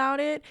cool about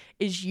it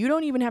is you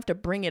don't even have to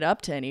bring it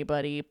up to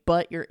anybody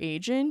but your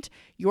agent.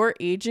 Your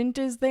agent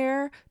is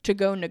there to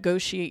go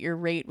negotiate your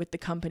rate with the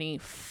company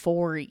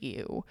for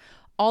you.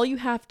 All you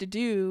have to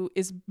do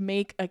is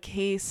make a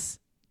case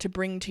to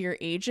bring to your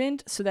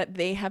agent so that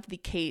they have the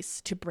case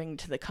to bring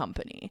to the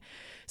company.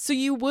 So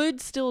you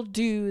would still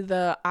do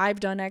the I've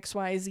done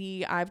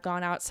XYZ, I've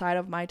gone outside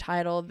of my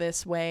title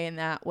this way and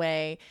that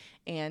way,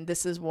 and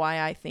this is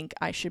why I think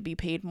I should be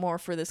paid more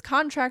for this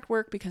contract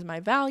work because my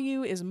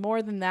value is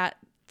more than that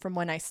from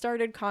when I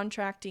started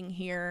contracting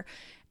here.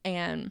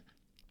 And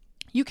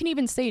you can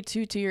even say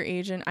to your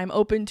agent, I'm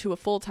open to a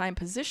full-time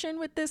position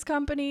with this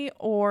company,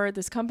 or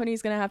this company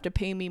is going to have to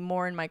pay me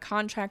more in my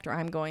contract, or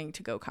I'm going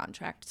to go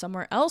contract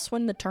somewhere else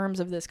when the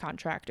terms of this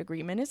contract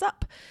agreement is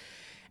up.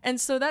 And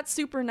so that's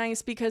super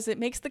nice because it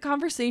makes the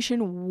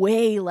conversation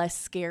way less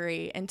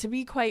scary. And to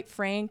be quite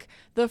frank,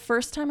 the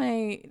first time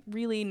I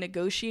really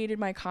negotiated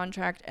my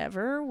contract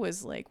ever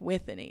was like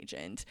with an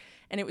agent.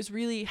 And it was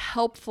really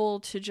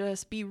helpful to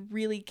just be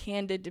really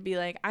candid, to be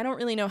like, I don't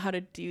really know how to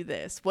do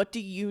this. What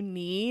do you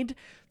need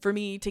for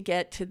me to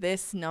get to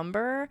this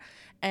number?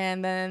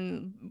 And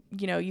then,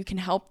 you can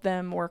help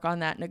them work on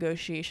that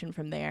negotiation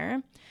from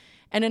there.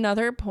 And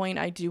another point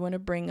I do want to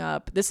bring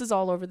up, this is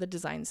all over the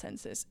design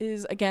census,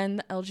 is again,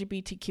 the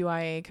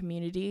LGBTQIA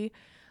community.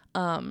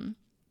 I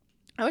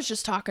was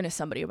just talking to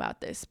somebody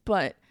about this,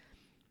 but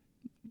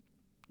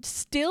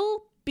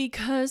still,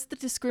 because the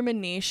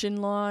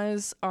discrimination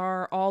laws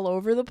are all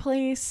over the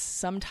place,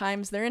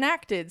 sometimes they're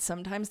enacted,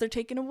 sometimes they're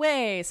taken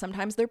away,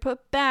 sometimes they're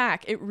put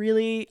back. It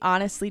really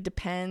honestly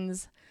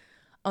depends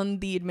on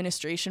the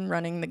administration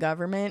running the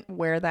government,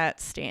 where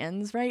that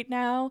stands right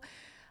now.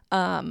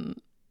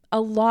 A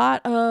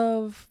lot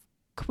of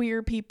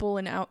queer people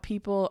and out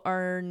people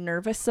are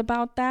nervous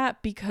about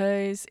that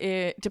because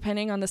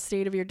depending on the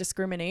state of your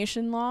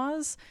discrimination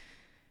laws,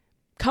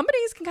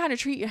 companies can kind of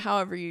treat you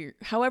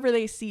however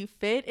they see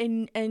fit,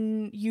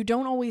 and you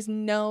don't always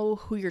know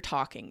who you're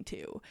talking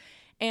to.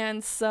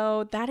 And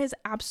so that is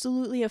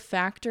absolutely a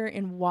factor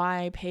in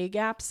why pay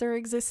gaps are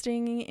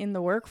existing in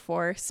the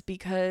workforce,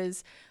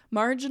 because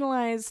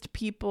marginalized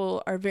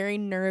people are very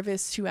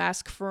nervous to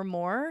ask for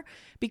more,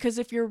 because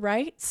if your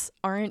rights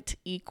aren't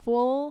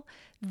equal,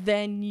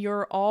 then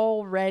you're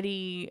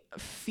already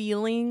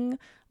feeling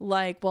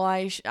like, well,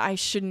 I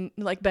shouldn't,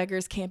 like,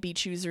 beggars can't be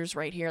choosers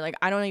right here. Like,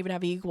 I don't even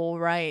have equal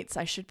rights.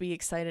 I should be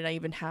excited I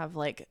even have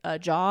like a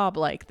job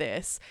like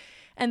this.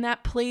 And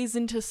that plays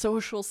into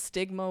social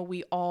stigma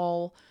we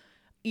all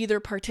either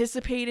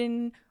participate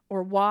in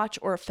or watch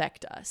or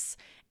affect us.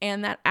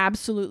 And that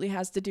absolutely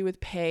has to do with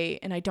pay.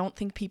 And I don't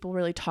think people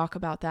really talk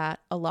about that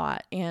a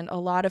lot. And a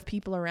lot of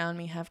people around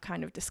me have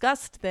kind of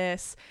discussed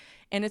this.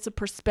 And it's a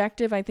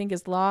perspective I think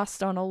is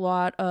lost on a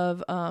lot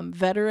of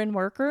veteran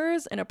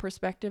workers, and a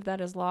perspective that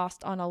is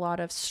lost on a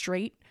lot of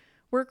straight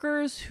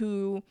workers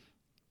who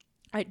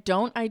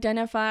don't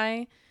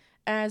identify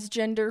as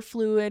gender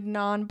fluid,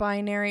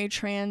 non-binary,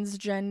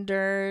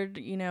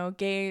 transgendered,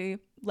 gay,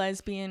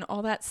 lesbian,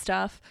 all that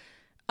stuff.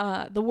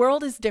 The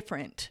world is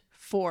different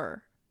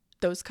for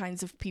those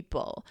kinds of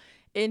people.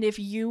 And if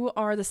you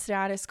are the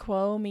status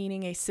quo,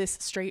 meaning a cis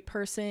straight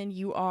person,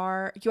 you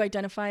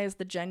identify as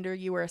the gender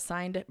you were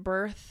assigned at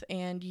birth,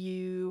 and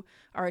you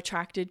are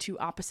attracted to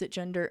opposite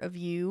gender of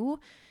you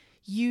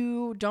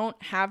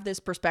don't have this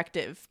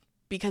perspective,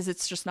 because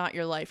it's just not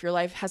your life. Your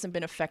life hasn't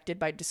been affected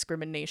by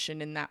discrimination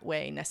in that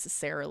way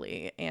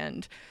necessarily,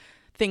 and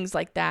things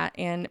like that.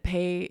 And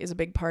pay is a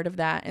big part of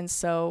that. And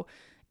so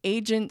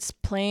agents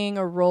playing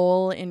a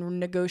role in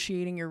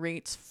negotiating your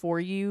rates for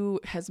you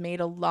has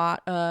made a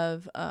lot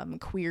of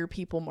queer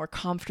people more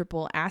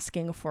comfortable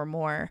asking for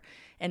more.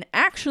 And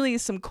actually,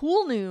 some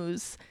cool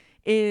news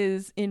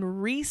is in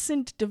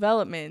recent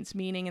developments,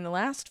 meaning in the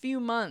last few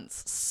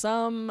months,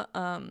 some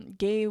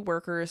gay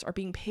workers are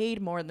being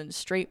paid more than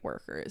straight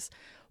workers.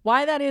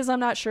 Why that is, I'm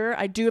not sure.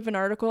 I do have an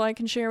article I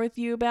can share with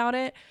you about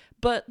it.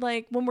 But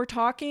like, when we're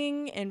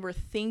talking and we're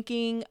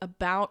thinking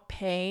about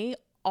pay,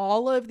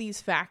 all of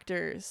these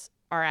factors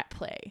are at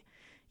play,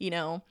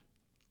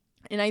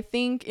 And I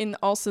think in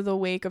also the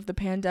wake of the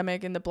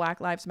pandemic and the Black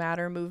Lives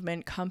Matter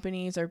movement,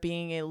 companies are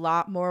being a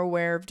lot more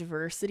aware of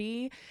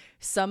diversity.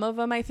 Some of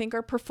them I think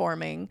are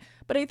performing,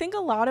 but I think a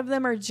lot of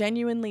them are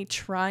genuinely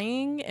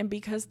trying, and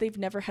because they've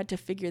never had to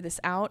figure this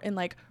out, and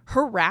like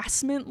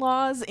harassment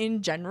laws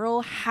in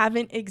general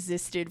haven't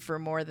existed for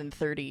more than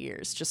 30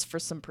 years, just for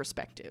some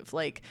perspective.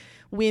 Like,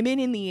 women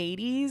in the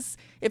 80s,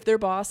 if their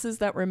bosses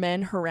that were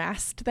men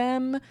harassed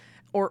them,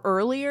 or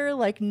earlier,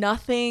 like,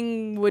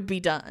 nothing would be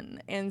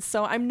done. And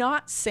so I'm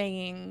not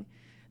saying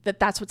that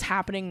that's what's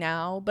happening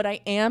now, but I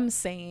am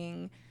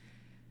saying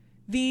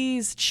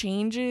these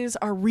changes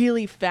are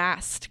really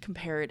fast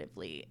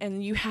comparatively.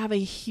 And you have a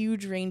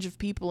huge range of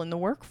people in the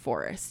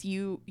workforce.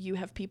 You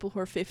have people who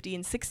are 50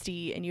 and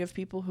 60, and you have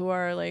people who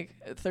are like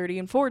 30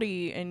 and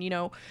 40. And,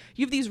 you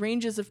have these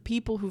ranges of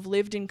people who've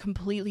lived in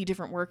completely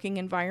different working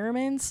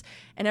environments,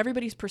 and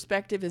everybody's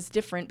perspective is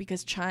different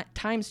because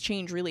times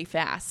change really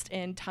fast,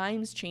 and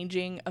times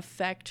changing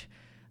affect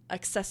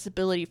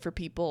accessibility for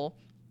people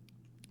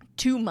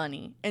to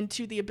money, and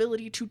to the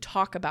ability to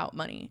talk about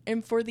money,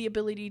 and for the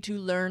ability to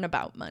learn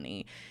about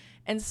money.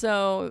 And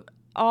so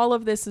all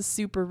of this is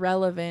super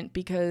relevant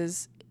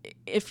because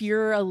if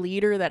you're a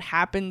leader that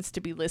happens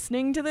to be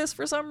listening to this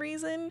for some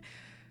reason,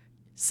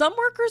 some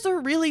workers are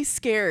really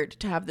scared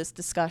to have this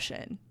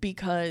discussion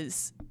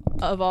because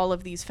of all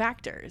of these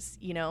factors,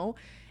 you know?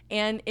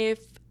 And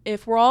if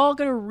we're all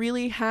going to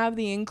really have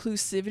the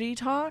inclusivity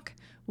talk,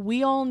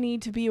 we all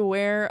need to be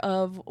aware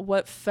of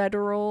what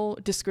federal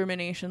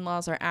discrimination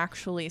laws are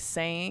actually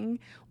saying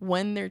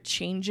when they're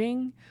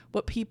changing,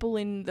 what people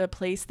in the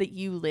place that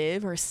you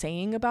live are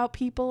saying about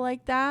people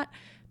like that,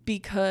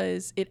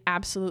 because it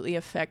absolutely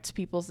affects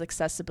people's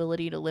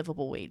accessibility to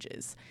livable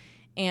wages.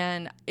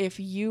 And if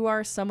you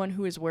are someone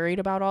who is worried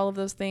about all of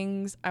those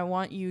things, I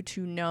want you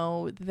to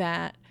know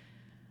that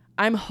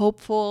I'm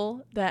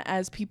hopeful that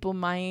as people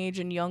my age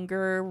and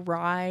younger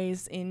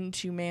rise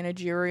into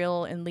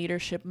managerial and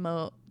leadership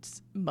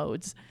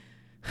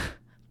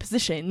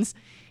positions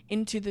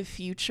into the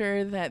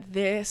future, that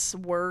this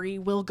worry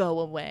will go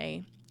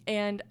away.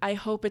 And I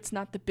hope it's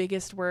not the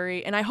biggest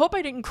worry. And I hope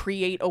I didn't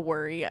create a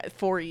worry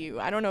for you.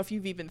 I don't know if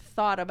you've even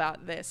thought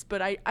about this,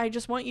 but I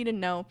just want you to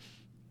know,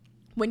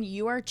 when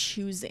you are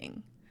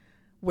choosing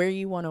where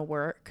you want to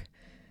work,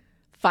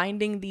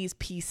 finding these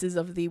pieces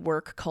of the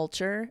work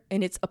culture,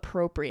 and it's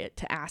appropriate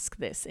to ask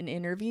this in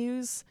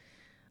interviews,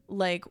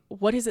 like,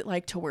 what is it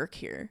like to work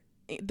here?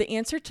 The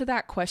answer to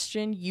that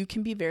question, you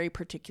can be very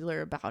particular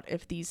about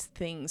if these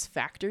things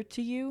factor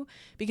to you,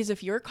 because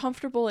if you're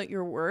comfortable at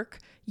your work,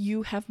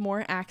 you have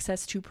more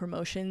access to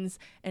promotions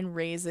and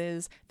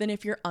raises than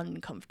if you're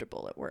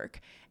uncomfortable at work.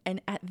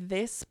 And at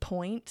this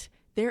point,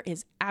 there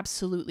is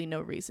absolutely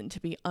no reason to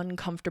be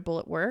uncomfortable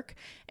at work,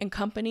 and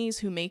companies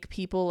who make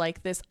people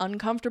like this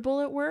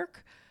uncomfortable at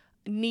work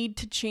need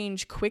to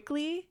change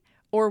quickly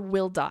or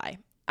will die.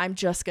 I'm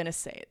just going to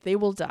say it. They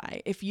will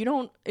die. If you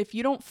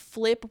don't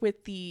flip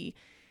with the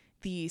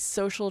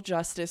social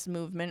justice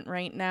movement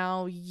right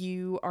now,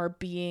 you are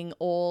being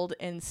old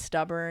and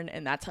stubborn,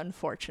 and that's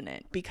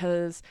unfortunate,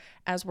 because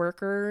as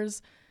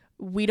workers,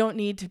 we don't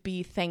need to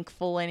be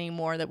thankful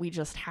anymore that we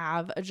just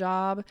have a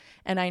job.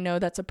 And I know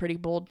that's a pretty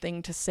bold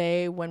thing to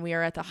say when we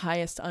are at the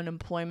highest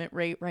unemployment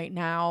rate right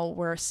now.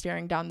 We're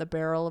staring down the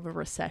barrel of a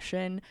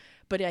recession.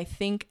 But I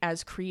think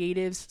as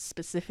creatives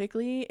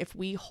specifically, if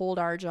we hold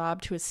our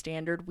job to a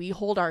standard, we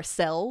hold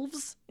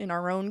ourselves in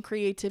our own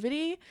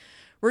creativity,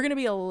 we're going to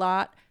be a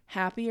lot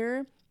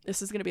happier.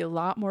 This is going to be a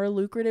lot more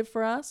lucrative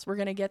for us. We're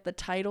going to get the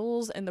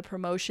titles and the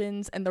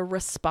promotions and the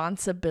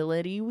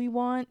responsibility we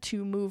want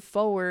to move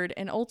forward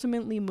and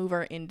ultimately move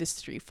our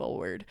industry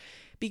forward.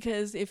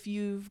 Because if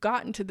you've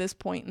gotten to this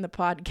point in the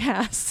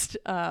podcast,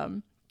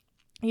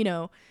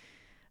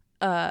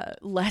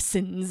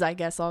 lessons, I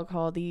guess I'll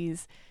call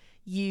these,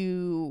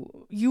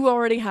 you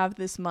already have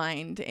this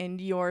mind and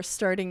you're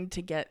starting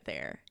to get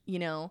there, you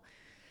know?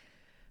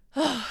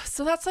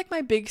 So that's like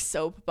my big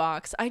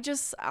soapbox.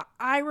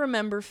 I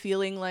remember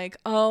feeling like,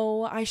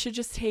 oh, I should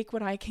just take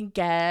what I can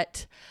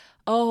get.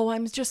 Oh,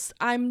 I'm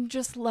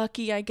just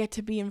lucky I get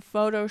to be in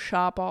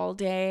Photoshop all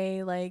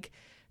day. Like,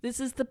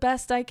 this is the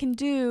best I can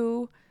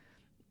do.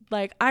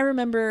 Like, I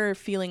remember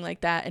feeling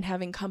like that and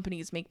having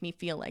companies make me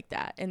feel like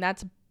that. And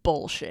that's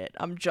bullshit.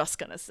 I'm just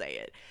gonna say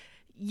it.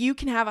 You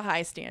can have a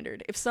high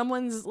standard. If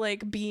someone's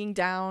like being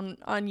down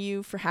on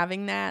you for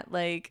having that,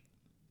 like,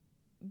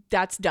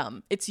 that's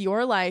dumb. It's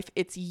your life.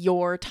 It's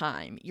your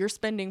time. You're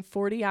spending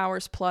 40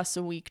 hours plus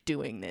a week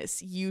doing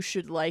this. You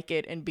should like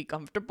it and be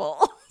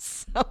comfortable.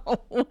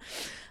 So,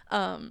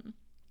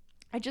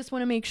 I just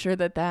want to make sure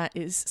that that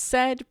is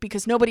said,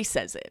 because nobody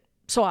says it.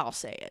 So I'll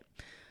say it.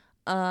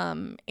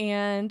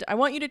 And I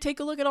want you to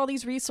take a look at all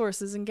these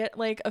resources and get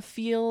like a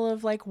feel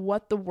of like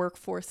what the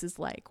workforce is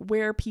like,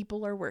 where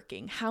people are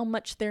working, how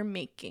much they're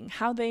making,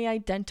 how they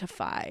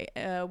identify,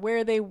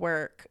 where they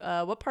work,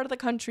 what part of the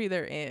country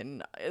they're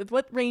in,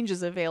 what range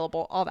is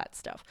available, all that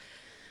stuff.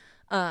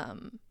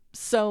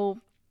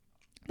 So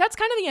that's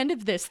kind of the end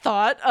of this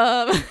thought.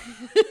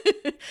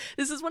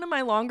 This is one of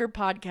my longer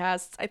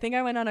podcasts. I think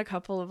I went on a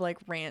couple of like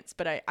rants,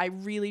 but I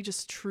really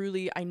just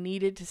truly, I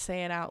needed to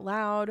say it out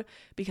loud,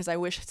 because I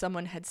wish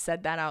someone had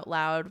said that out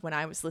loud when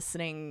I was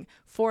listening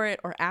for it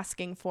or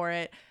asking for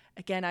it.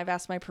 Again, I've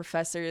asked my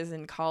professors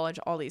in college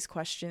all these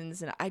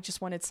questions, and I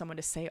just wanted someone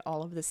to say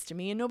all of this to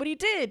me, and nobody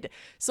did.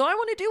 So I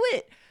want to do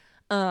it.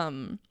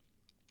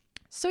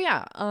 So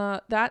yeah,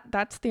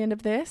 that's the end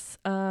of this.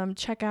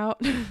 Check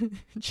out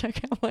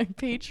my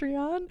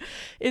Patreon.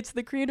 It's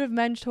The Creative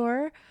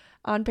Mentor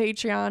on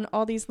Patreon.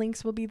 All these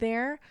links will be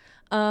there.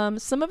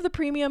 Some of the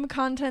premium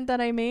content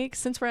that I make,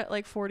 since we're at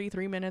like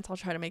 43 minutes, I'll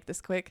try to make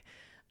this quick.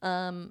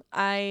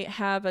 I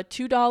have a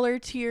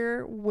 $2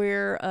 tier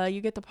where you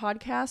get the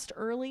podcast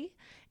early,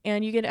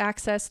 and you get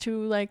access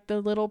to like the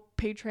little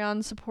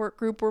Patreon support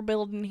group we're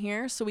building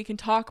here, so we can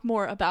talk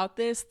more about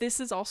this. This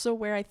is also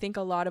where I think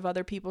a lot of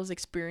other people's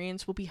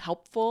experience will be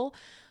helpful,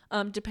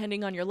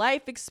 depending on your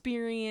life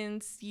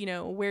experience, you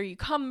know, where you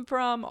come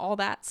from, all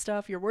that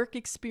stuff, your work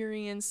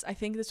experience. I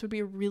think this would be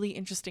a really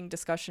interesting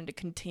discussion to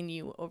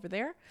continue over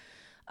there.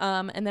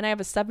 And then I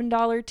have a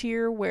 $7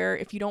 tier where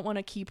if you don't want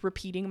to keep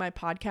repeating my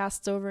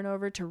podcasts over and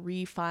over to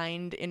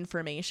re-find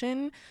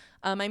information,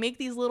 I make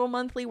these little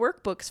monthly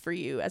workbooks for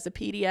you as a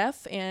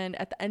PDF, and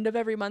at the end of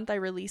every month I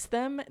release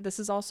them. This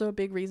is also a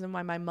big reason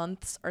why my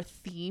months are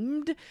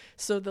themed.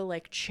 So the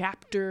like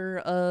chapter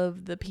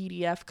of the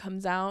PDF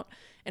comes out,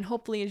 and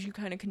hopefully as you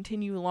kind of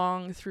continue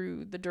along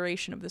through the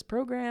duration of this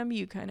program,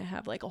 you kind of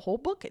have like a whole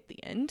book at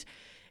the end,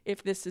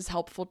 if this is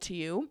helpful to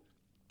you.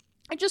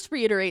 It just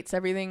reiterates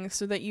everything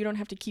so that you don't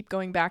have to keep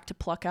going back to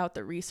pluck out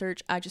the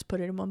research. I just put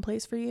it in one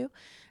place for you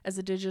as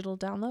a digital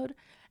download.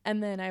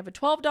 And then I have a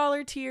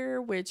 $12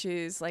 tier, which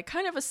is like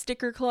kind of a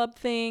sticker club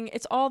thing.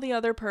 It's all the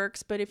other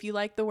perks, but if you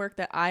like the work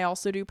that I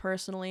also do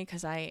personally,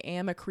 because I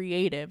am a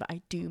creative,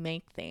 I do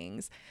make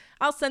things,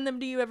 I'll send them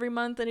to you every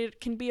month, and it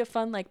can be a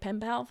fun like pen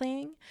pal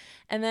thing.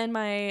 And then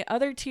my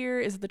other tier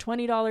is the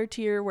 $20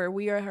 tier, where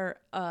we are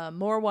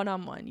more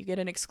one-on-one. You get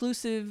an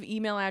exclusive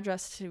email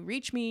address to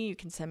reach me. You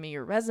can send me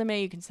your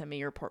resume, you can send me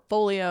your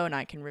portfolio, and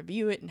I can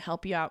review it and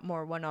help you out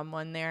more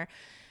one-on-one there.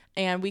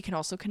 And we can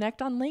also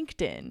connect on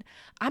LinkedIn.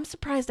 I'm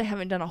surprised I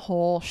haven't done a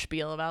whole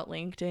spiel about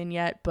LinkedIn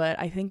yet, but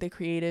I think the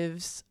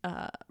creatives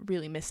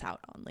really miss out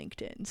on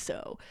LinkedIn.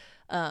 So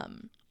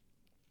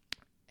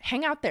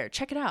hang out there,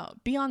 check it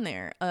out, be on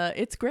there.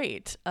 It's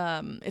great.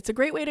 It's a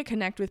great way to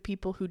connect with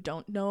people who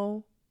don't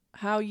know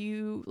how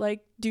you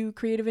like do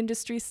creative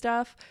industry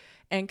stuff,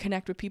 and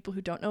connect with people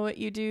who don't know what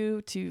you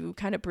do to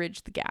kind of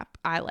bridge the gap.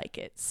 I like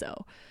it.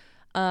 So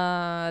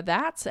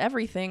that's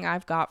everything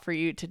I've got for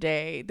you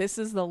today. This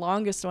is the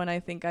longest one I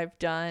think I've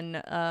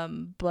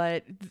done,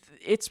 but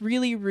it's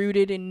really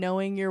rooted in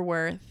knowing your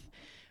worth,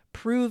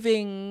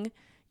 proving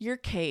your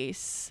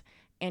case,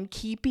 and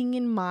keeping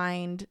in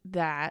mind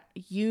that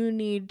you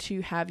need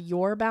to have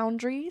your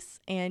boundaries,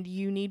 and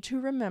you need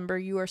to remember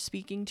you are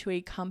speaking to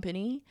a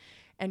company,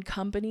 and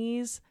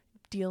companies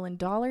deal in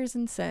dollars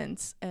and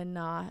cents and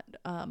not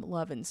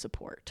love and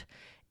support.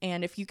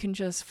 And if you can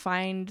just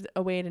find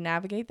a way to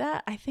navigate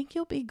that, I think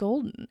you'll be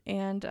golden.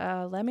 And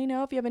let me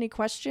know if you have any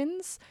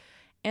questions,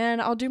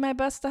 and I'll do my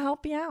best to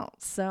help you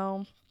out.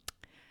 So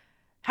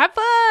have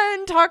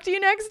fun. Talk to you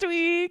next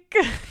week.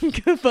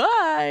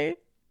 Goodbye.